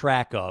losing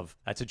track of,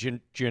 that's a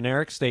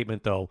generic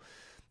statement though,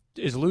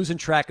 is losing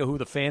track of who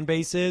the fan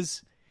base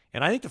is.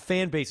 And I think the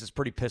fan base is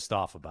pretty pissed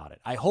off about it.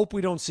 I hope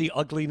we don't see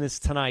ugliness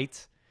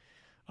tonight.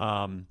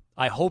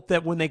 I hope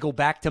that when they go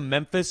back to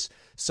Memphis,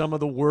 some of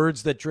the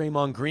words that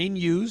Draymond Green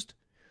used,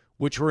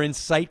 which were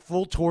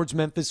insightful towards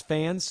Memphis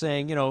fans,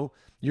 saying, you know,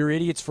 you're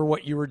idiots for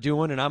what you were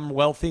doing, and I'm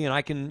wealthy, and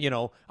I can, you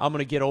know, I'm going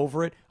to get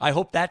over it. I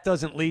hope that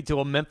doesn't lead to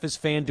a Memphis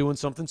fan doing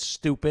something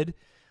stupid.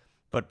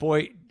 But,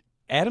 boy,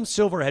 Adam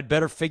Silver had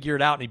better figure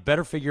it out, and he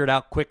better figure it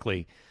out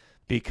quickly,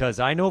 because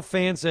I know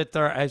fans that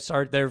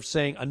they're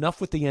saying, enough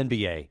with the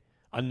NBA.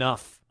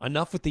 Enough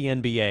with the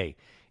NBA.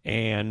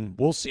 And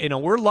we'll see. You know,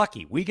 we're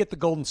lucky. We get the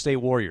Golden State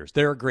Warriors.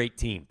 They're a great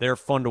team. They're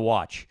fun to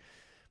watch.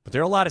 But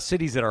there are a lot of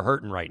cities that are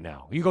hurting right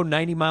now. You go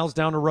 90 miles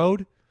down the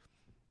road,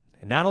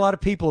 and not a lot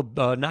of people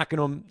knocking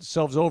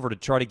themselves over to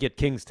try to get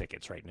Kings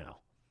tickets right now.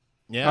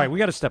 Yeah. All right, we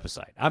got to step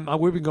aside.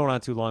 We've been going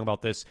on too long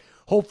about this.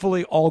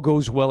 Hopefully all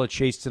goes well at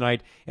Chase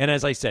tonight. And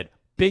as I said,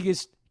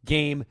 biggest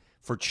game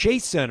for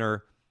Chase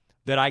Center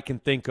that I can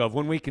think of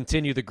when we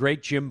continue. The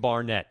great Jim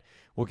Barnett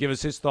will give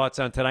us his thoughts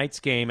on tonight's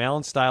game.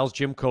 Alan Stiles,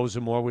 Jim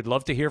Kozimor. We'd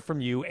love to hear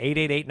from you.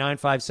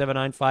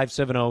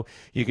 888-957-9570.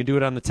 You can do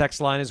it on the text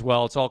line as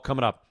well. It's all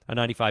coming up on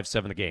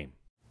 95.7 The Game.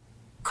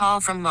 Call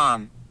from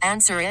mom.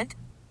 Answer it.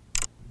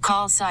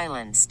 Call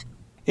silenced.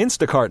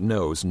 Instacart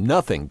knows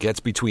nothing gets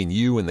between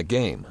you and the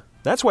game.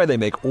 That's why they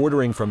make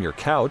ordering from your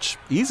couch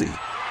easy.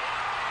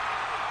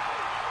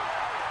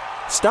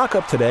 Stock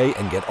up today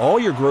and get all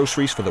your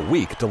groceries for the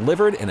week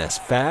delivered in as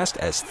fast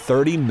as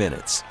 30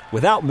 minutes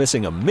without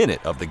missing a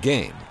minute of the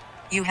game.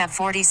 You have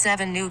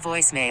 47 new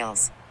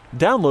voicemails.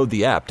 Download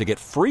the app to get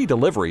free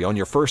delivery on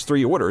your first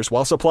 3 orders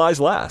while supplies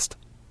last.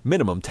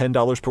 Minimum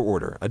 $10 per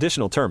order.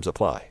 Additional terms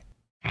apply.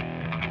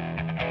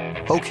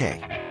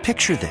 Okay,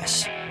 picture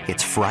this.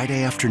 It's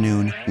Friday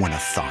afternoon when a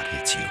thought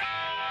hits you.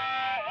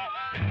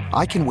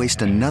 I can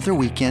waste another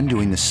weekend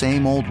doing the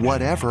same old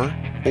whatever,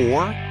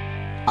 or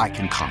I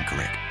can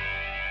conquer it.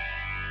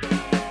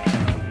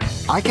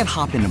 I can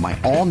hop into my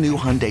all-new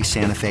Hyundai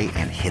Santa Fe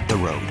and hit the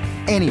road.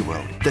 Any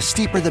road. The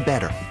steeper the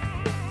better.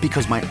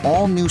 Because my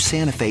all-new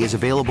Santa Fe is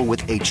available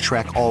with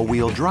H-Track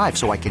all-wheel drive,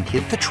 so I can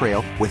hit the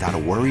trail without a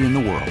worry in the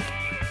world.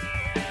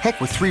 Heck,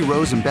 with 3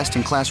 rows and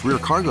best-in-class rear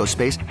cargo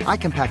space, I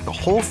can pack the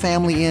whole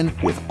family in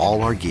with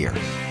all our gear.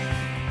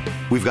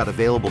 We've got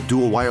available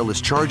dual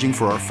wireless charging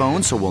for our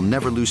phones, so we'll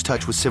never lose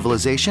touch with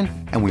civilization,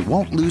 and we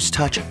won't lose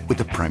touch with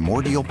the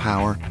primordial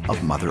power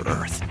of Mother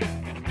Earth.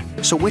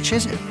 So which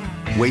is it?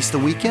 Waste the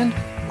weekend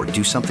or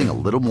do something a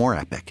little more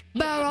epic?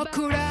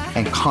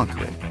 And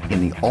conquer it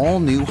in the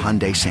all-new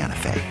Hyundai Santa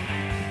Fe.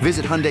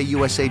 Visit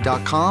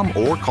HyundaiUSA.com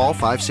or call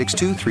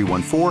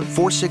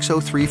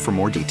 562-314-4603 for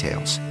more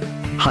details.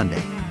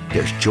 Hyundai,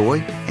 there's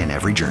joy in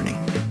every journey.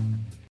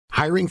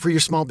 Hiring for your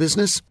small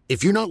business?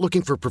 If you're not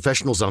looking for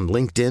professionals on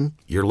LinkedIn,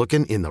 you're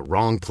looking in the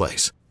wrong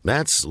place.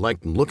 That's like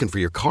looking for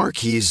your car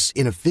keys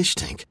in a fish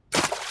tank.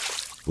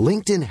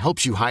 LinkedIn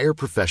helps you hire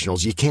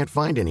professionals you can't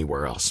find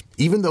anywhere else,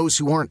 even those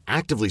who aren't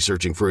actively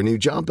searching for a new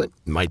job but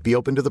might be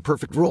open to the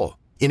perfect role.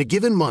 In a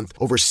given month,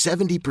 over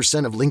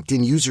 70% of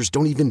LinkedIn users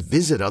don't even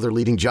visit other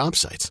leading job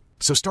sites.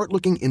 So start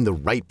looking in the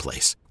right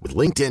place. With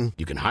LinkedIn,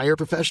 you can hire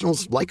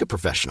professionals like a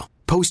professional.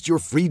 Post your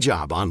free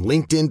job on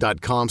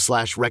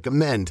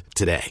linkedin.com/recommend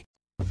today.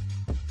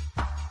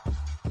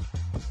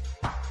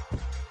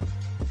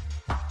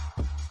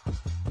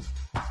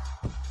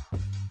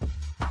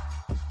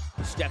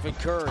 Stephen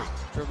Curry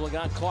dribbling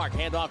on Clark.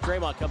 Handoff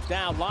Draymond, comes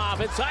down. Lob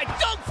inside.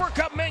 Dunk for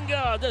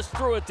Kuminga. Just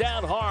threw it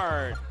down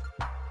hard.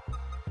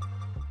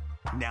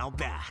 Now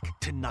back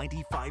to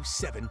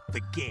 95.7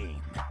 The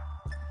Game.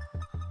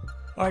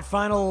 All right,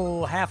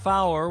 final half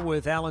hour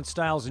with Alan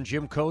Stiles and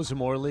Jim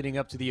Kozimor leading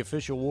up to the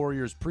official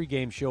Warriors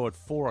pregame show at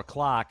 4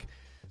 o'clock.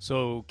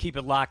 So keep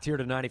it locked here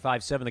to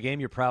 95.7 The Game,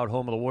 your proud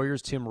home of the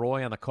Warriors. Tim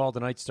Roy on the call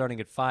tonight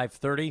starting at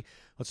 5:30.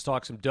 Let's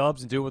talk some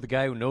Dubs and do it with a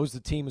guy who knows the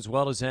team as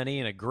well as any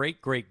and a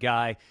great, great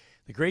guy.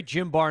 The great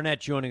Jim Barnett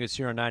joining us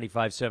here on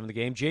 95.7 The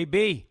Game.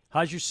 JB,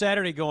 how's your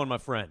Saturday going, my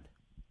friend?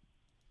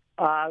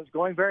 It's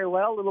going very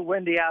well. A little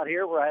windy out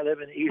here where I live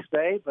in the East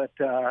Bay, but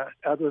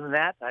other than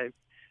that, I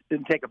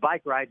didn't take a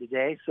bike ride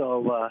today.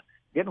 So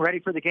getting ready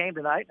for the game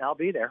tonight, and I'll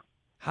be there.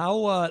 How?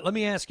 Let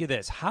me ask you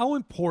this: how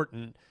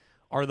important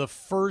are the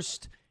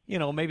first,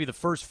 maybe the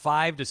first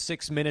 5 to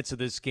 6 minutes of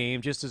this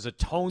game, just as a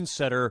tone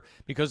setter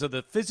because of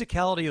the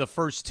physicality of the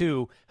first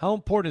two? How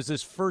important is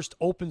this first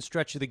open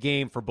stretch of the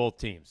game for both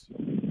teams?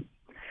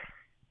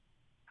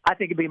 I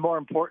think it'd be more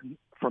important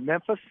for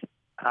Memphis.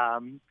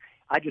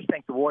 I just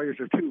think the Warriors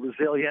are too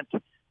resilient.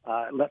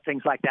 Let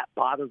things like that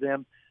bother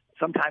them.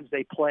 Sometimes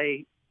they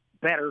play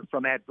better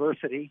from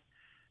adversity.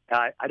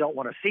 I don't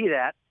want to see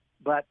that,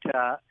 but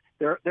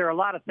there are a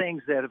lot of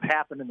things that have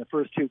happened in the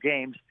first two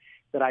games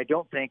that I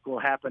don't think will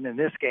happen in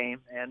this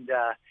game. And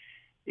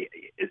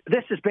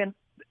this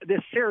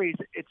series,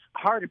 it's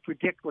hard to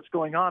predict what's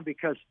going on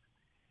because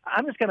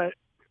I'm just going to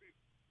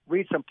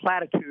read some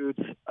platitudes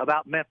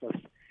about Memphis,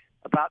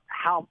 about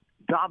how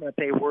dominant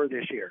they were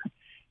this year.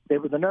 They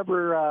were the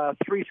number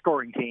 3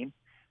 scoring team,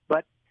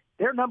 but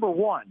they're number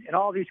 1 in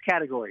all these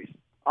categories: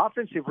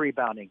 offensive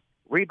rebounding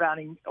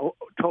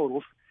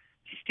totals,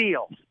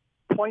 steals,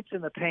 points in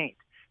the paint,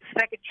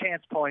 second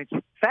chance points,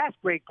 fast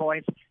break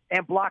points,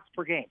 and blocks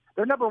per game.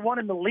 They're number 1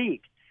 in the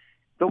league.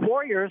 The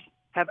Warriors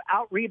have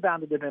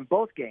out-rebounded them in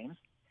both games.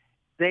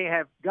 They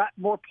have got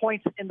more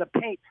points in the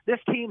paint. This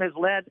team has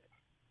led.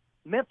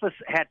 Memphis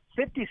had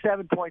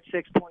 57.6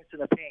 points in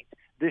the paint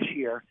this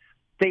year.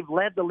 They've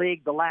led the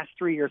league the last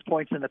 3 years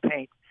points in the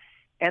paint.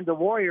 And the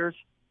Warriors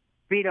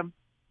beat them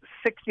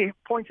 60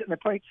 points in the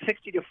paint,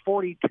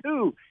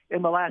 60-42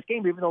 in the last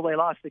game, even though they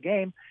lost the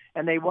game.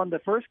 And they won the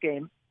first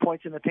game,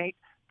 points in the paint,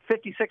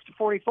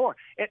 56-44.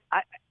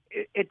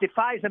 It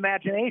defies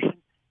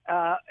imagination,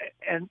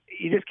 and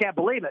you just can't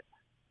believe it.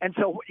 And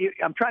so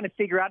I'm trying to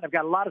figure out, and I've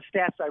got a lot of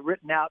stats I've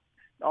written out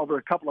over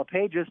a couple of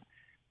pages,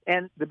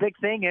 and the big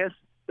thing is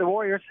the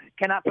Warriors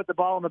cannot put the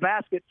ball in the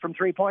basket from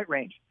three-point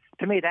range.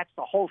 To me, that's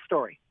the whole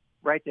story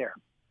right there.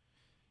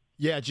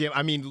 Yeah, Jim,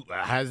 I mean,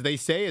 as they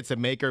say, it's a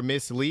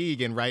make-or-miss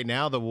league, and right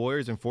now the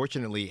Warriors,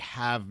 unfortunately,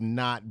 have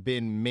not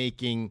been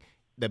making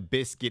the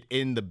biscuit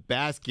in the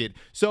basket.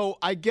 So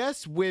I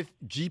guess with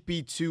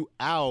GP2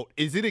 out,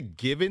 is it a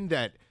given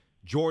that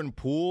Jordan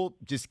Poole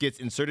just gets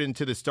inserted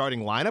into the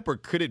starting lineup, or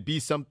could it be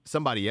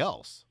somebody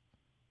else?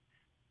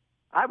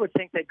 I would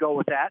think they'd go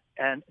with that,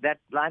 and that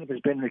lineup has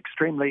been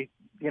extremely,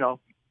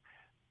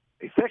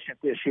 efficient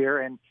this year.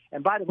 And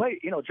by the way,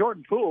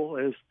 Jordan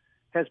Poole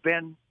has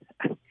been,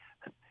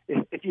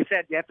 if you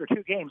said after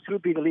 2 games,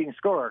 who'd be the leading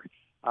scorer?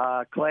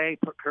 Clay,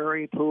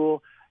 Curry,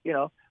 Poole,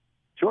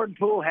 Jordan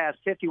Poole has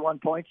 51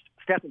 points.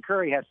 Stephen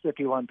Curry has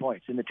 51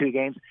 points in the 2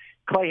 games.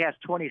 Clay has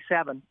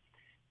 27.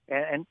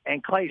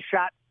 And Clay's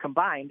shot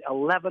combined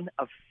 11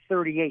 of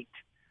 38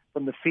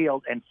 from the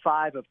field and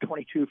 5 of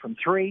 22 from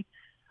 3.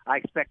 I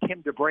expect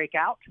him to break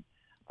out.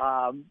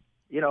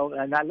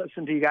 And I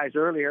listened to you guys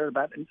earlier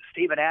about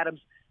Steven Adams.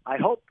 I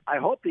hope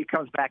he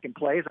comes back and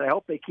plays. I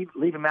hope they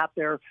leave him out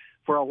there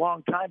for a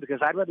long time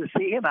because I'd rather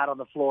see him out on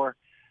the floor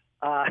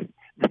than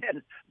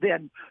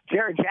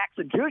Jaren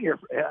Jackson Jr.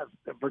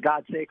 For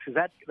God's sakes,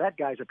 because that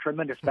guy's a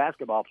tremendous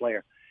basketball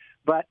player.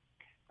 But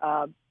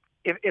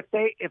if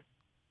they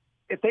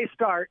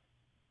start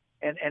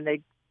and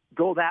they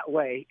go that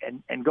way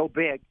and go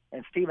big,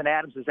 and Steven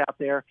Adams is out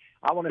there,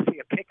 I want to see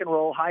a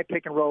high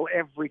pick and roll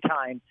every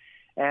time.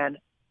 And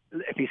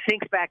if he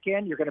sinks back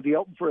in, you're going to be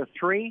open for a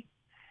 3.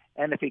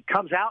 And if he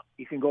comes out,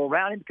 you can go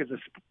around him because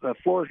the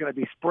floor is going to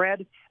be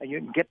spread, and you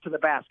can get to the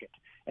basket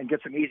and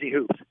get some easy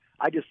hoops.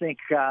 I just think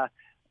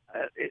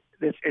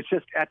it's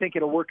just. I think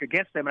it'll work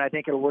against them, and I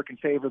think it'll work in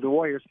favor of the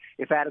Warriors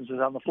if Adams is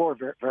on the floor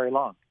very, very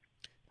long.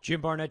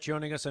 Jim Barnett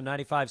joining us on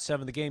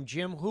 95.7 The Game.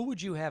 Jim, who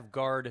would you have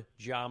guard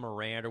Ja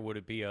Morant, or would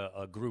it be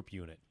a group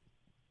unit?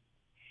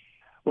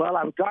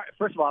 Well,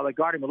 first of all, I would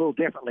guard him a little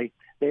differently.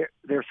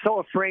 They're so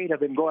afraid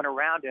of him going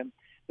around him.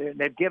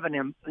 They've given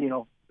him,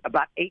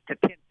 about 8 to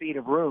 10 feet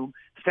of room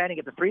standing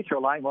at the free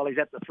throw line while he's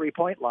at the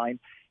 3-point line.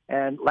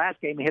 And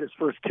last game he hit his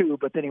first 2,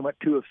 but then he went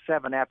 2 of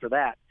 7 after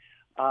that.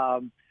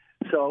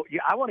 So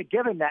I want to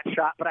give him that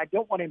shot, but I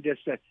don't want him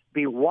just to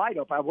be wide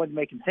open. I wouldn't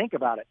make him think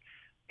about it.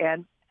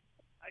 And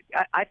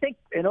I think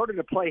in order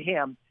to play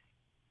him,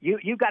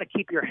 you've got to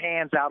keep your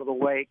hands out of the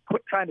way.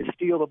 Quit trying to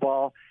steal the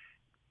ball.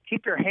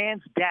 Keep your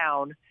hands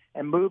down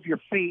and move your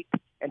feet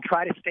and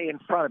try to stay in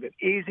front of it.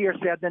 Easier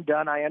said than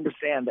done. I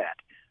understand that.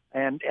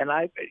 And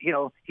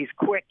he's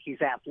quick, he's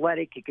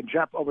athletic, he can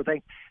jump over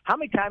things. How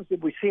many times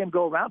did we see him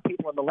go around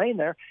people in the lane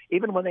there,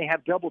 even when they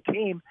have double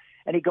team,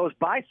 and he goes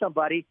by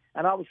somebody,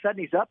 and all of a sudden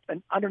he's up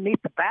and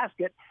underneath the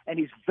basket, and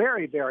he's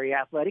very, very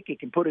athletic. He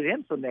can put it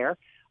in from there.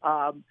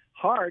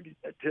 Hard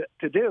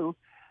to do.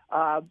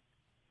 I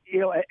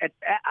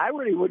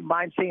really wouldn't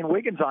mind seeing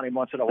Wiggins on him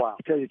once in a while,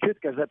 to tell you the truth,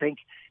 because I think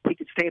he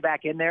could stay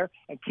back in there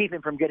and keep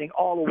him from getting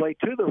all the way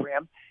to the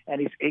rim, and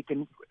he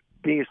can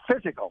be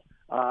physical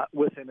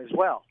with him as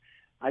well.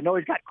 I know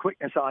he's got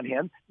quickness on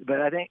him, but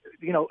I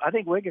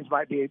think Wiggins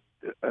might be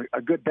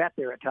a good bet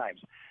there at times.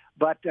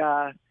 But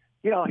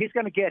he's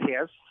going to get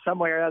his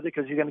somewhere or other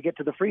because he's going to get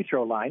to the free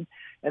throw line.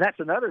 And that's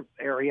another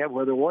area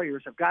where the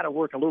Warriors have got to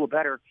work a little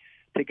better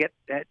to get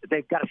 –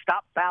 they've got to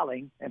stop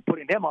fouling and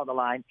putting them on the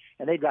line,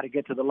 and they've got to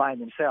get to the line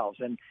themselves.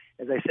 And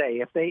as I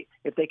say, if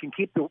they can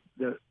keep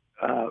the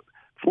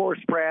floor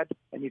spread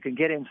and you can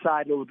get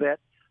inside a little bit,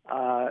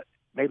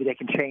 maybe they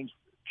can change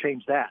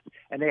that.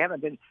 And they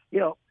haven't been –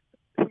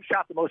 who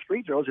shot the most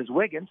free throws is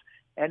Wiggins,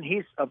 and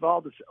he's of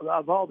all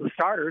the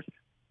starters,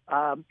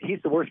 he's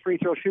the worst free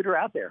throw shooter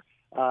out there.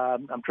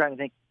 I'm trying to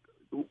think.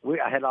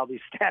 I had all these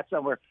stats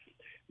somewhere.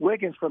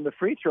 Wiggins from the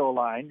free throw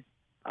line,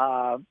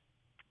 4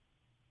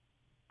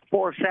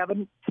 of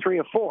 7, 3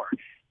 of 4.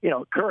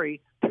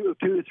 Curry 2 of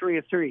 2, 3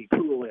 of 3.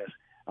 Poole is.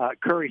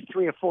 Curry's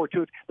 3 of 4,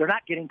 2. They're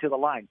not getting to the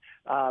line.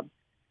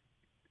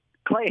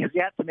 Clay has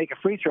yet to make a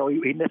free throw.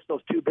 He missed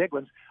those 2 big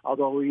ones.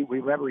 Although we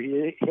remember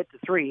he hit the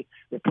 3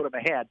 that put him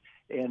ahead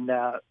in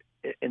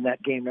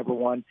that game number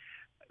 1.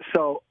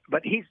 So,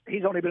 but he's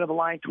only been on the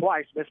line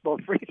twice, missed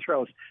both free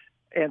throws.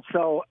 And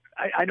so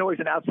I know he's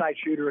an outside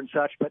shooter and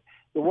such, but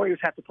the Warriors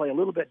have to play a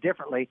little bit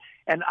differently.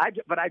 And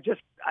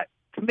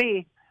to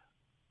me,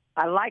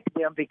 I like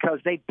them because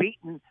they've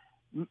beaten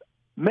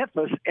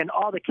Memphis in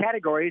all the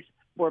categories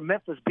where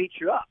Memphis beats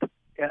you up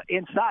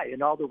inside,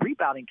 in all the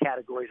rebounding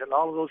categories and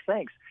all of those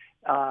things.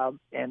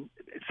 And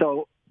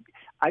so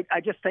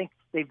I just think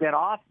they've been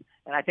off,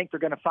 and I think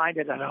they're going to find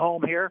it at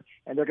home here,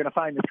 and they're going to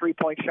find the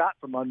three-point shot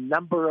from a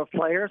number of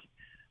players.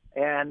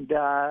 And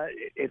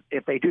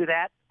if they do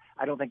that,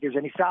 I don't think there's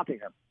any stopping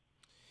them.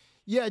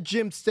 Yeah,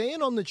 Jim,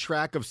 staying on the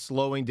track of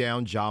slowing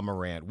down Ja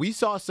Morant, we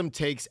saw some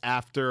takes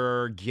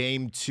after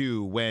Game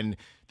 2 when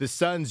the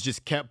Suns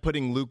just kept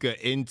putting Luka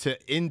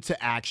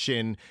into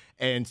action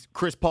and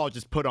Chris Paul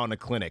just put on a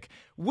clinic.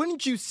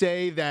 Wouldn't you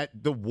say that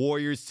the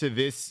Warriors to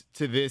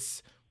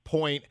this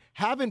point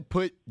haven't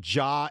put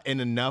Ja in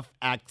enough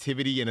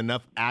activity and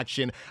enough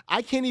action?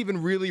 I can't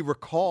even really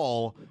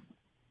recall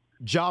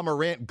Ja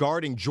Morant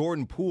guarding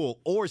Jordan Poole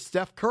or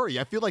Steph Curry.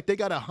 I feel like they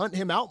got to hunt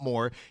him out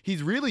more.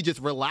 He's really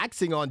just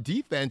relaxing on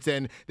defense,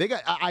 and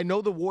I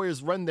know the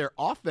Warriors run their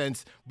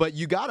offense, but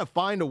you got to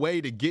find a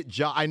way to get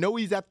Ja. I know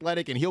he's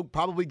athletic, and he'll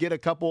probably get a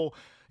couple,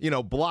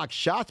 block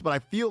shots, but I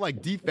feel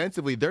like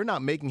defensively they're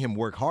not making him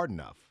work hard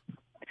enough.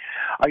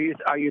 Are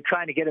you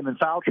trying to get him in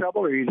foul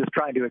trouble, or are you just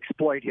trying to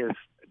exploit his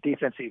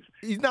defensive?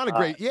 He's not a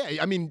great.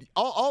 I mean,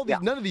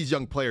 none of these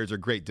young players are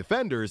great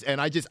defenders,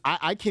 and I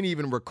can't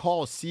even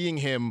recall seeing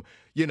him,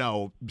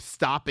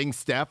 stopping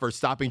Steph or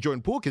stopping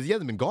Jordan Poole because he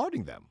hasn't been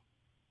guarding them.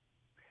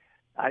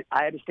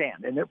 I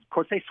understand, and of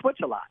course they switch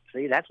a lot.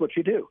 See, that's what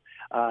you do.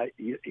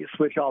 You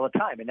switch all the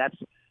time, and that's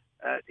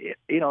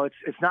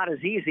it's not as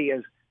easy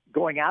as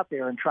going out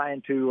there and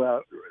trying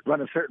to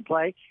run a certain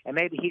play, and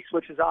maybe he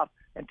switches off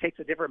and takes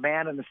a different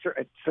man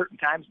at certain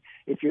times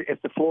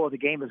if the flow of the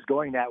game is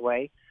going that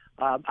way.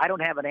 I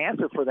don't have an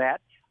answer for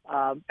that.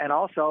 And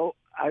also,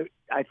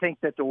 I think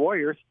that the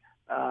Warriors,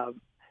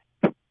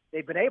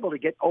 they've been able to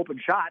get open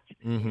shots.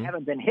 Mm-hmm.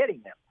 Haven't been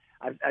hitting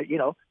them.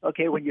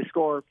 When you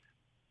score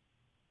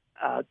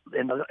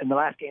in the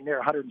last game there,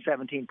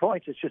 117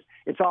 points,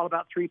 it's all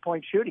about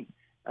 3-point shooting.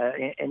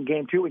 In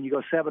Game 2, when you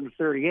go 7 of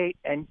 38,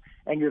 and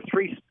your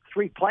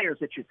three players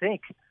that you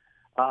think,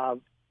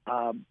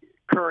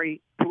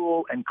 Curry,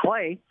 Poole, and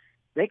Clay,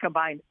 they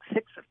combined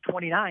 6 of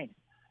 29.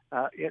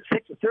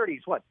 6 of 30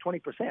 is what,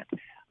 20%.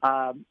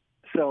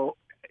 So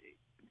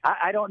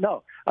I don't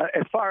know.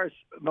 As far as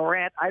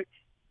Morant,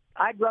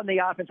 I'd run the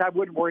offense. I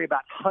wouldn't worry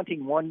about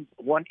hunting one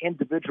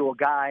individual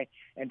guy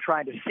and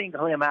trying to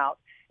single him out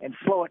and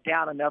slow it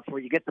down enough where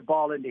you get the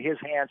ball into his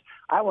hands.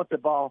 I want the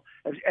ball,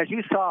 as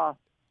you saw,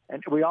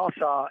 and we all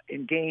saw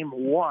in Game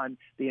 1,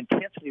 the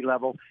intensity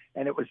level,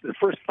 and it was the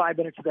first 5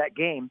 minutes of that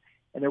game,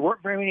 and there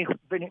weren't very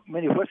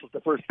many whistles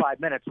the first 5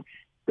 minutes.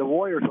 The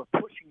Warriors were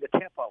pushing the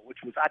tempo, which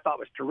I thought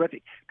was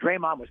terrific.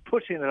 Draymond was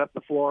pushing it up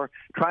the floor,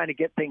 trying to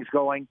get things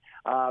going,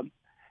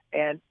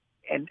 and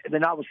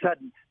then all of a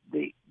sudden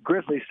the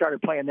Grizzlies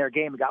started playing their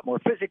game and got more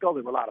physical.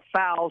 There were a lot of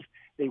fouls.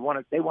 They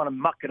want to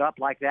muck it up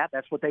like that.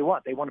 That's what they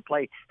want. They want to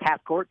play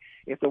half court.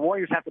 If the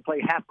Warriors have to play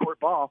half court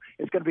ball,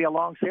 it's going to be a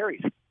long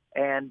series,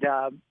 and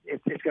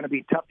it's going to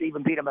be tough to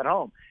even beat them at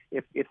home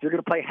if they're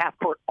going to play half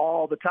court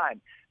all the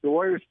time. The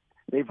Warriors,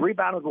 they've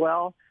rebounded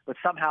well, but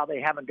somehow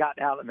they haven't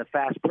gotten out in the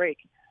fast break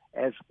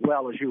as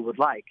well as you would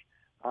like.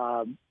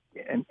 And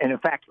in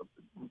fact,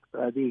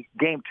 the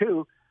Game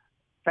 2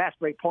 fast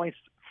break points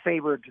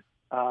favored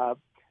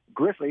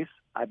Grizzlies,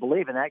 I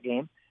believe, in that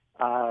game,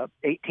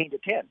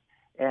 18-10.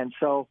 And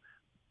so,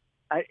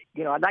 I'd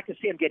like to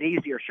see them get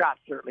easier shots,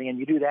 certainly, and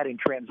you do that in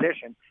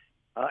transition.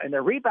 And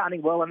they're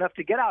rebounding well enough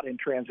to get out in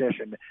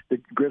transition. The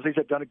Grizzlies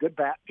have done a good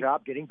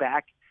job getting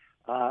back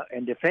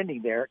and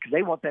defending there because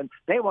they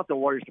want the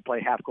Warriors to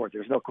play half court.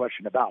 There's no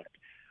question about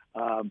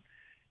it.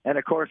 And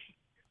of course,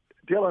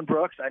 Dylan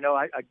Brooks. I know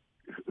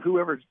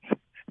whoever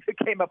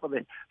came up with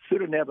the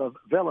pseudonym of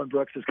Dylan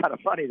Brooks is kind of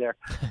funny there.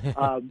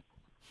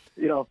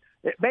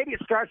 Maybe it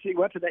starts. He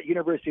went to that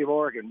University of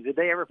Oregon. Did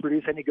they ever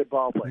produce any good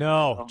ball players?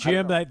 No,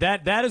 Jim.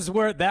 That's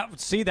where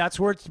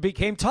it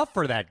became tough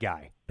for that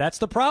guy. That's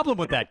the problem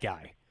with that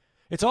guy.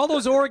 It's all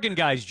those Oregon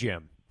guys,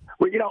 Jim.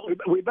 Well,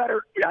 we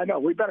better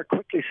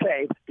quickly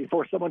say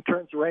before someone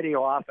turns the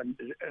radio off and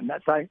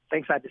that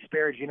thinks I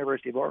disparage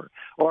University of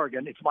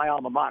Oregon. It's my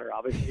alma mater,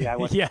 obviously. I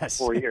went yes.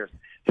 for 4 years.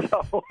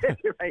 So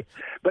anyway,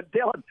 but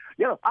Dylan,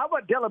 I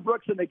want Dylan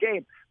Brooks in the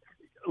game.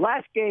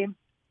 Last game,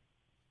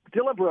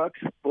 Dylan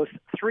Brooks was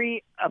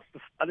 3 of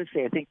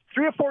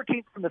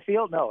 14 from the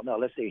field. No,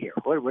 let's see here.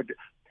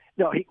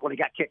 He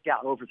got kicked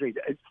out over 3.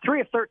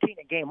 3 of 13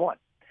 in game 1.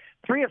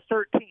 3 of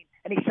 13,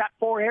 and he shot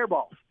 4 air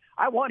balls.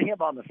 I want him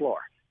on the floor.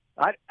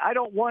 I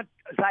don't want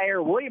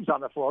Zaire Williams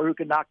on the floor who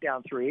can knock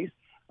down threes.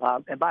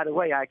 And by the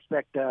way, I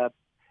expect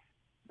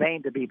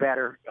Bane to be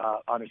better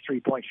on his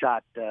three-point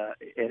shot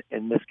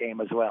in this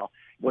game as well.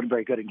 He wasn't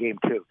very good in game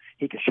 2.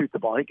 He can shoot the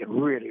ball. He can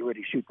really,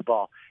 really shoot the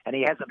ball. And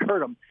he hasn't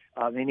hurt him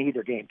in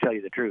either game, tell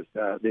you the truth,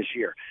 this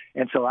year.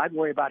 And so I'd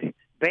worry about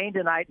Bane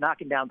tonight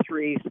knocking down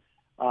threes.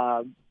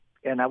 But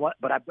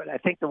I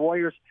think the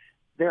Warriors,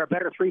 they're a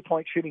better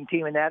three-point shooting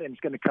team in that, and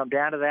it's going to come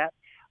down to that.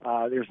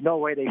 There's no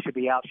way they should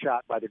be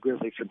outshot by the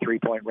Grizzlies from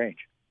three-point range.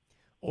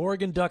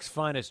 Oregon Ducks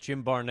finest,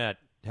 Jim Barnett,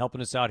 helping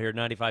us out here at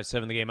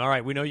 95.7 The Game. All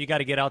right, we know you got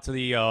to get out to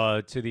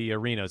the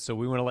arena, so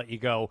we want to let you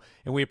go.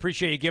 And we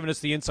appreciate you giving us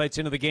the insights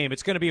into the game.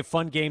 It's going to be a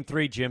fun Game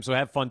 3, Jim, so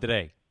have fun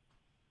today.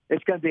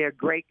 It's going to be a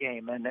great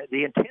game. And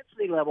the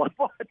intensity level,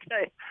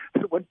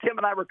 when Tim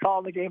and I were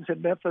calling the games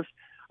in Memphis,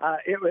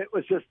 it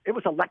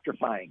was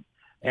electrifying.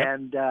 Yep.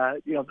 And,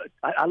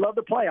 I love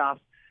the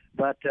playoffs,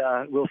 but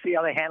we'll see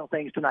how they handle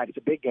things tonight. It's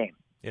a big game.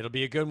 It'll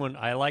be a good one.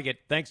 I like it.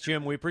 Thanks,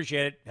 Jim. We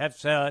appreciate it. Have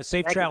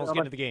safe travels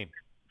getting to the game.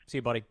 See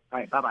you, buddy. All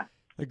right, bye-bye.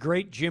 The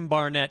great Jim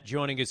Barnett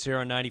joining us here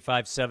on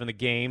 95.7 The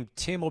Game.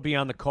 Tim will be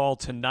on the call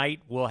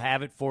tonight. We'll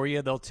have it for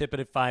you. They'll tip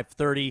it at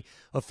 5:30.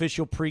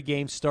 Official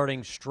pregame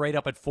starting straight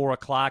up at 4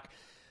 o'clock.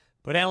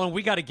 But, Alan,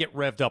 we got to get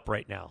revved up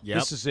right now. Yep.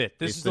 This is it.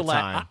 This is is the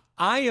last.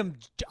 I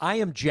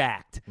am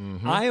jacked.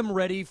 Mm-hmm. I am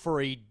ready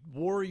for a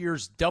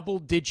Warriors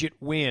double-digit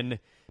win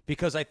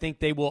because I think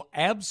they will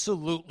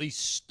absolutely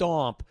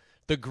stomp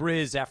the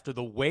Grizz after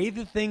the way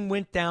the thing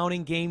went down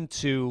in Game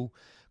 2,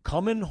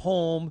 coming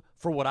home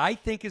for what I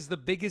think is the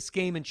biggest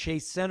game in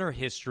Chase Center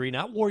history,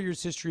 not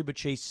Warriors history, but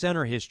Chase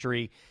Center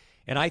history.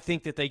 And I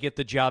think that they get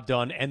the job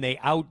done, and they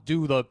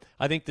outdo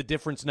I think the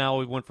difference now,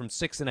 we went from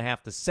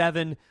 6.5 to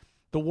 7.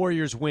 The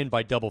Warriors win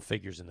by double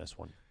figures in this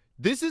one.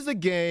 This is a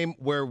game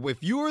where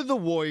if you are the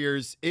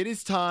Warriors, it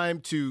is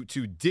time to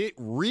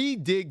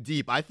re-dig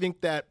deep. I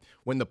think that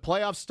when the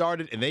playoffs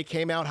started and they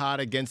came out hot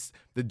against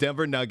the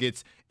Denver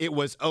Nuggets, it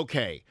was,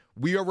 okay,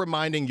 we are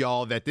reminding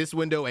y'all that this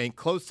window ain't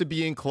close to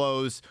being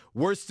closed.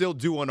 We're still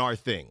doing our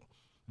thing.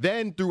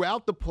 Then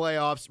throughout the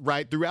playoffs,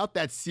 right, throughout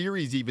that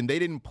series even, they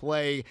didn't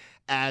play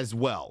as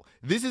well.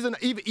 This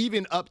isn't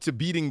even up to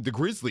beating the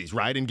Grizzlies,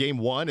 right, in Game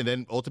 1 and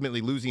then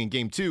ultimately losing in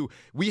Game 2.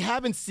 We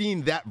haven't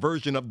seen that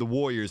version of the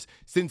Warriors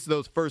since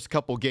those first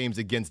couple games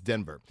against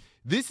Denver.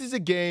 This is a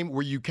game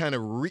where you kind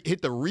of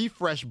hit the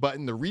refresh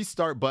button, the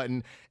restart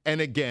button, and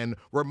again,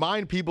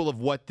 remind people of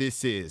what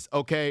this is,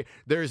 okay?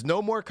 There is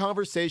no more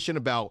conversation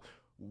about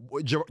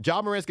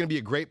Ja Morant's going to be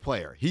a great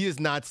player. He is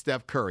not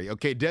Steph Curry.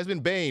 Okay,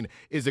 Desmond Bane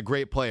is a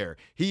great player.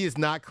 He is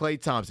not Klay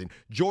Thompson.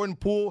 Jordan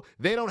Poole,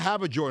 they don't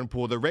have a Jordan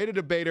Poole. The Raider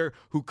debater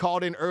who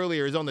called in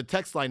earlier is on the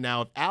text line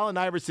now. If Allen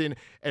Iverson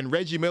and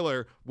Reggie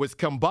Miller was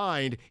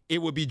combined,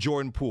 it would be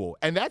Jordan Poole.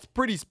 And that's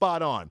pretty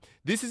spot on.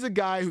 This is a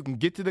guy who can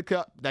get to the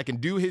cup, that can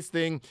do his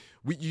thing.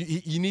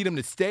 You need him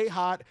to stay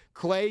hot.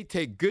 Klay,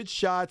 take good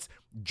shots.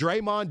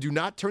 Draymond, do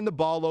not turn the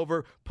ball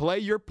over. Play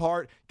your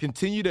part.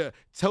 Continue to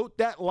tote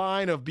that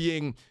line of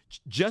being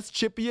just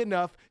chippy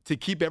enough to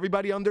keep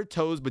everybody on their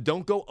toes, but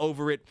don't go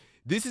over it.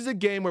 This is a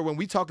game where when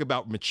we talk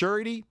about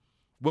maturity,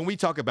 when we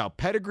talk about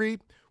pedigree,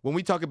 when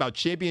we talk about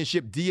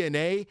championship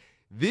DNA,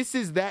 this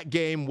is that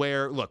game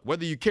where, look,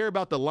 whether you care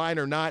about the line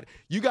or not,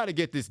 you got to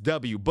get this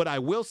W. But I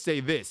will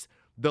say this.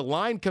 The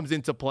line comes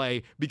into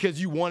play because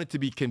you want it to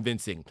be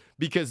convincing.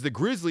 Because the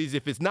Grizzlies,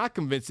 if it's not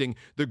convincing,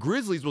 the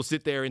Grizzlies will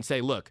sit there and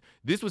say, look,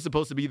 this was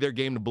supposed to be their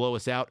game to blow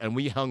us out, and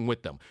we hung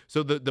with them.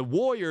 So the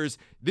Warriors,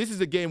 this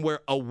is a game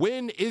where a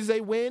win is a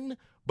win,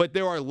 but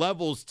there are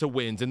levels to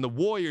wins. And the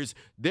Warriors,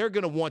 they're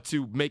going to want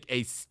to make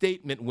a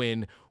statement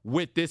win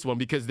with this one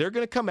because they're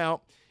going to come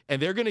out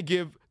and they're going to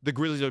give the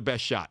Grizzlies their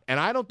best shot. And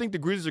I don't think the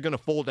Grizzlies are going to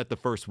fold at the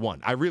first one.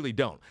 I really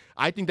don't.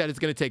 I think that it's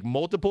going to take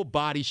multiple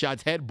body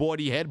shots, head,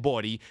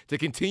 body, to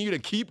continue to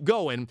keep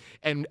going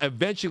and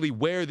eventually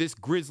wear this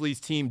Grizzlies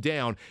team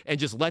down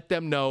and just let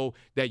them know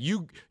that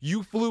you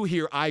flew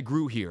here, I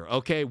grew here,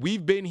 okay?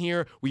 We've been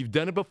here, we've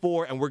done it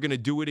before, and we're going to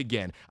do it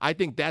again. I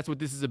think that's what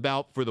this is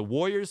about for the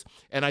Warriors,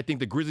 and I think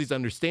the Grizzlies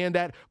understand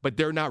that, but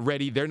they're not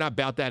ready. They're not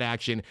about that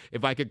action.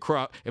 If I could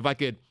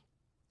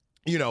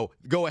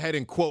go ahead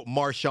and quote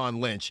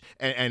Marshawn Lynch.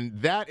 And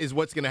that is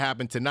what's going to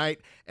happen tonight,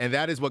 and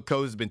that is what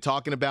Coach has been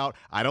talking about.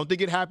 I don't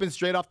think it happens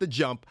straight off the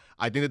jump.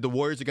 I think that the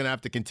Warriors are going to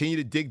have to continue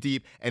to dig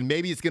deep, and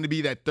maybe it's going to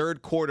be that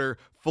third quarter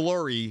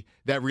flurry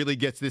that really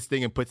gets this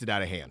thing and puts it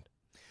out of hand.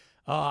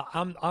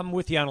 I'm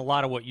with you on a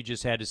lot of what you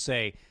just had to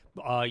say,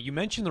 you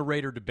mentioned the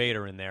Raider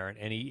debater in there,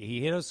 and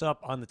he hit us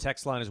up on the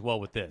text line as well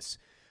with this.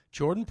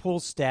 Jordan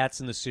Poole's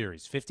stats in the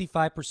series: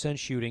 55%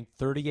 shooting,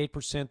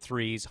 38%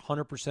 threes,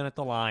 100% at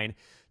the line,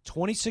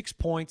 26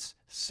 points,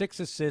 6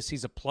 assists.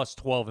 He's a plus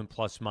 12 and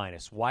plus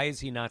minus. Why is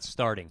he not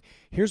starting?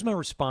 Here's my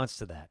response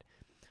to that.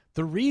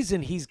 The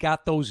reason he's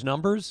got those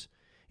numbers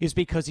is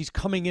because he's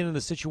coming in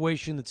the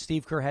situation that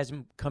Steve Kerr has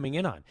him coming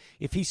in on.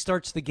 If he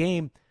starts the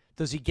game,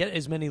 does he get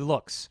as many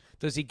looks?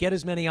 Does he get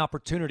as many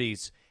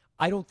opportunities?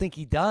 I don't think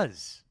he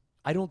does.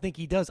 I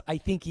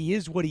think he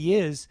is what he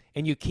is,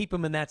 and you keep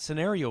him in that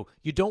scenario.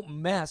 You don't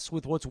mess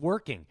with what's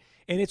working,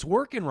 and it's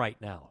working right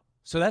now.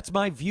 So that's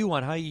my view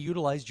on how you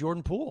utilize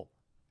Jordan Poole.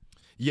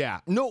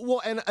 Yeah. No,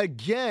 well, and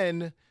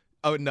again,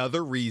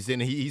 another reason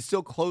he's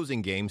still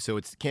closing games, so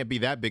it can't be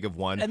that big of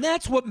one. And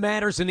that's what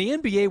matters. In the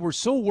NBA, we're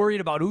so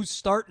worried about who's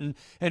starting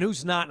and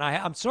who's not. And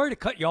I'm sorry to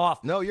cut you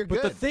off. No, you're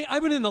good. But the thing,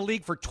 I've been in the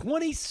league for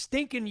 20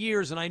 stinking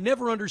years, and I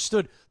never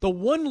understood the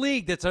one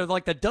league that's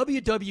like the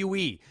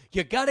WWE.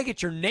 You got to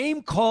get your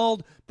name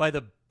called by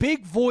the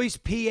big voice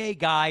PA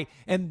guy,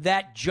 and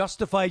that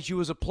justifies you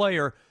as a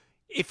player.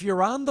 If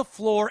you're on the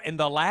floor in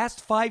the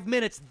last 5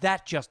 minutes,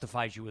 that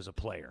justifies you as a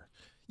player.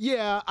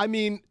 Yeah, I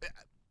mean,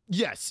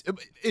 yes,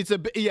 it's a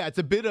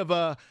bit of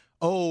a,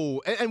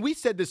 and we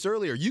said this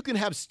earlier, you can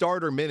have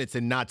starter minutes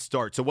and not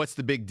start, so what's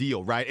the big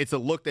deal, right? It's a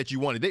look that you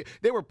wanted.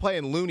 They were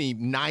playing Looney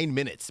 9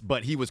 minutes,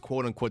 but he was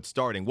quote-unquote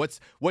starting. What's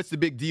the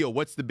big deal?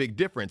 What's the big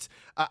difference?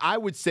 I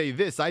would say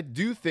this. I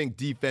do think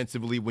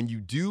defensively, when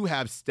you do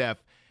have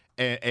Steph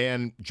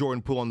and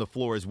Jordan Poole on the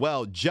floor as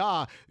well.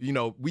 Ja,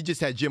 we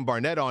just had Jim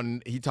Barnett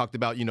on. He talked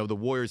about, the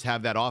Warriors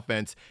have that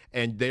offense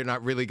and they're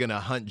not really going to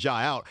hunt Ja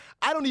out.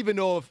 I don't even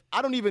know if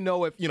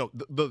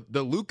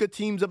the Luka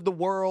teams of the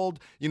world,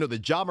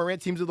 the Ja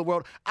Morant teams of the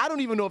world, I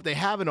don't even know if they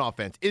have an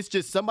offense. It's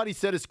just somebody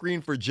set a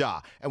screen for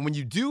Ja. And when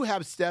you do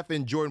have Steph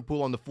and Jordan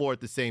Poole on the floor at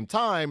the same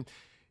time,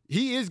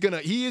 He is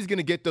gonna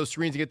get those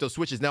screens and get those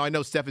switches. Now I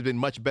know Steph has been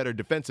much better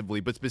defensively,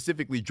 but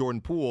specifically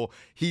Jordan Poole,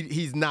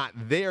 he's not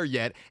there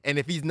yet. And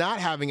if he's not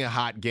having a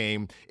hot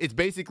game, it's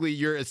basically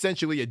you're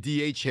essentially a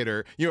DH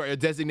hitter, you're a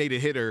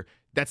designated hitter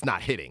that's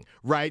not hitting,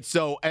 right?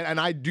 So and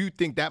I do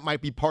think that might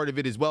be part of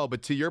it as well.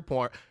 But to your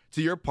point,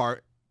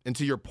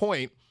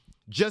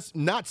 just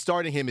not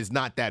starting him is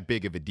not that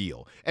big of a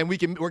deal. And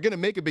we're gonna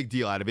make a big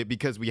deal out of it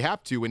because we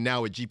have to. And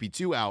now with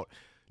GP2 out,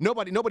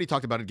 nobody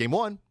talked about it in game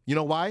one. You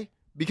know why?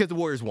 Because the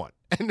Warriors won.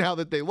 And now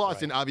that they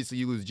lost, and obviously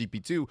you lose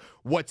GP2,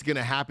 what's going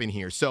to happen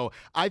here? So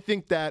I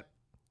think that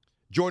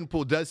Jordan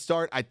Poole does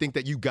start. I think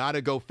that you got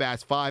to go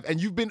fast five. And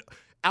you've been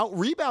out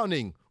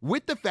rebounding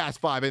with the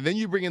fast five. And then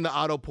you bring in the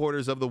Otto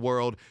Porters of the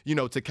world,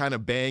 to kind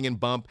of bang and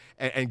bump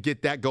and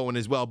get that going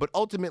as well. But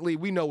ultimately,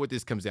 we know what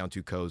this comes down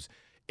to, Coz.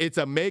 It's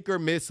a make or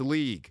miss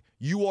league.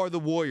 You are the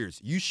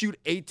Warriors. You shoot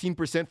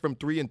 18% from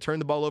three and turn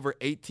the ball over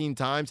 18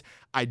 times.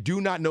 I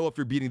do not know if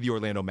you're beating the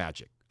Orlando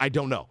Magic. I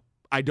don't know.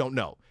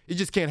 It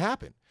just can't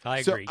happen. I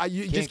agree.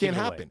 It just can't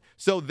happen.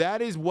 So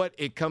that is what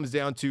it comes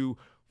down to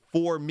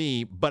for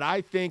me. But I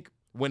think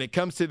when it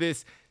comes to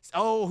this,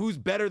 who's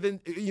better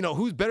than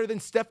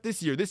Steph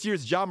this year? This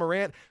year's Ja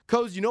Morant.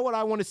 Coz, you know what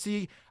I want to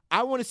see?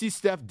 I want to see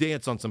Steph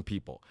dance on some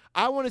people.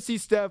 I want to see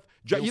Steph.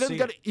 He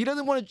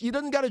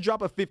doesn't got to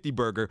drop a 50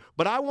 burger,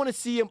 but I want to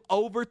see him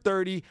over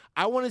 30.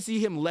 I want to see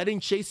him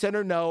letting Chase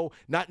Center know,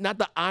 not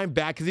the I'm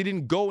back because he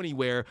didn't go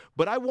anywhere,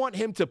 but I want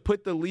him to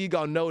put the league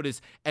on notice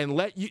and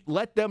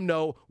let them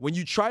know when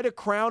you try to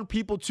crown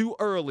people too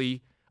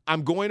early,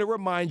 I'm going to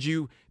remind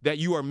you that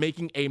you are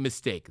making a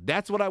mistake.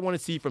 That's what I want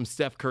to see from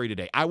Steph Curry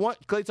today. I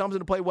want Klay Thompson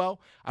to play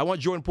well. I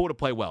want Jordan Poole to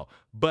play well,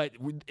 but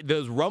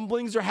those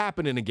rumblings are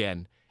happening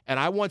again. And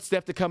I want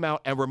Steph to come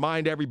out and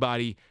remind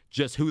everybody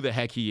just who the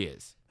heck he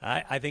is.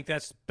 I think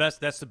that's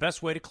best. That's the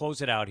best way to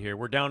close it out here.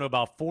 We're down to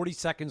about 40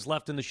 seconds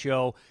left in the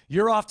show.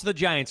 You're off to the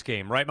Giants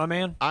game, right, my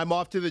man? I'm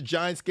off to the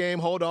Giants game.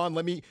 Hold on.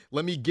 Let me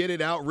get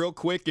it out real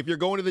quick. If you're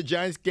going to the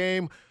Giants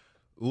game,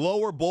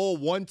 Lower Bowl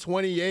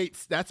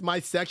 128. That's my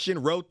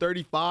section, row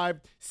 35,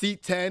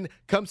 seat 10.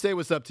 Come say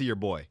what's up to your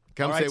boy.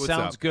 Come say what's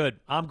up. Sounds good.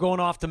 I'm going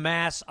off to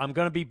Mass. I'm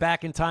going to be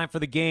back in time for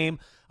the game.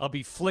 I'll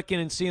be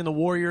flicking and seeing the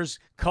Warriors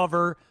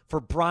cover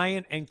for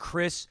Brian and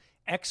Chris.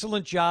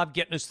 Excellent job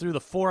getting us through the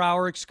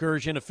 4-hour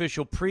excursion.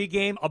 Official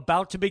pregame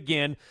about to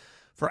begin.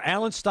 For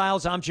Alan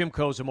Stiles, I'm Jim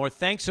Kozimor.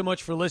 Thanks so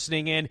much for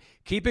listening in.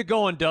 Keep it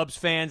going, Dubs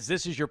fans.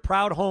 This is your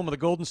proud home of the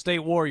Golden State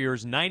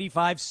Warriors,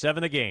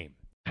 95-7 The Game.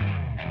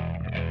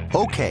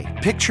 Okay,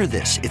 picture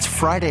this. It's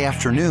Friday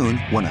afternoon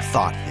when a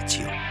thought hits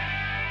you.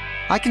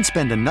 I can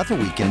spend another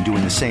weekend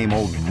doing the same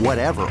old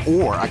whatever,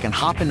 or I can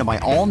hop into my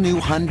all-new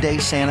Hyundai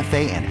Santa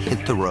Fe and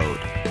hit the road.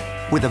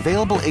 With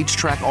available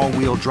H-Track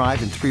all-wheel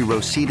drive and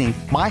 3-row seating,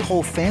 my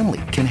whole family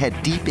can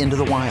head deep into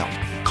the wild.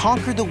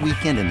 Conquer the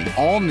weekend in the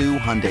all-new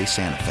Hyundai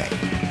Santa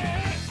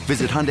Fe.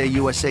 Visit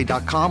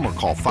HyundaiUSA.com or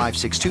call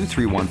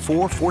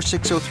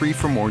 562-314-4603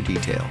 for more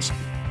details.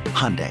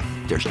 Hyundai,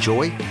 there's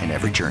joy in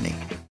every journey.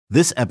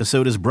 This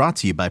episode is brought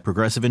to you by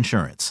Progressive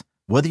Insurance.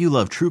 Whether you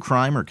love true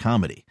crime or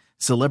comedy,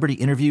 celebrity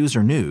interviews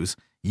or news,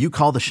 you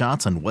call the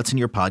shots on what's in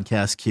your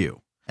podcast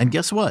queue. And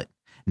guess what?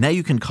 Now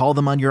you can call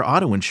them on your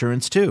auto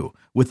insurance too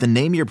with the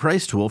Name Your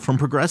Price tool from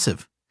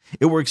Progressive.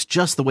 It works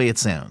just the way it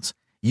sounds.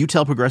 You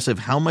tell Progressive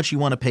how much you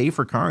want to pay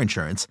for car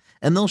insurance,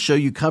 and they'll show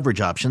you coverage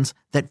options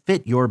that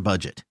fit your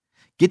budget.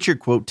 Get your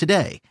quote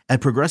today at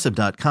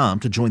Progressive.com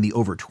to join the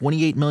over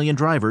 28 million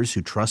drivers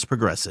who trust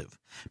Progressive.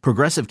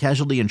 Progressive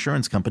Casualty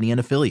Insurance Company and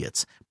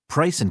Affiliates.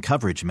 Price and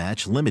coverage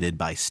match limited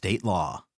by state law.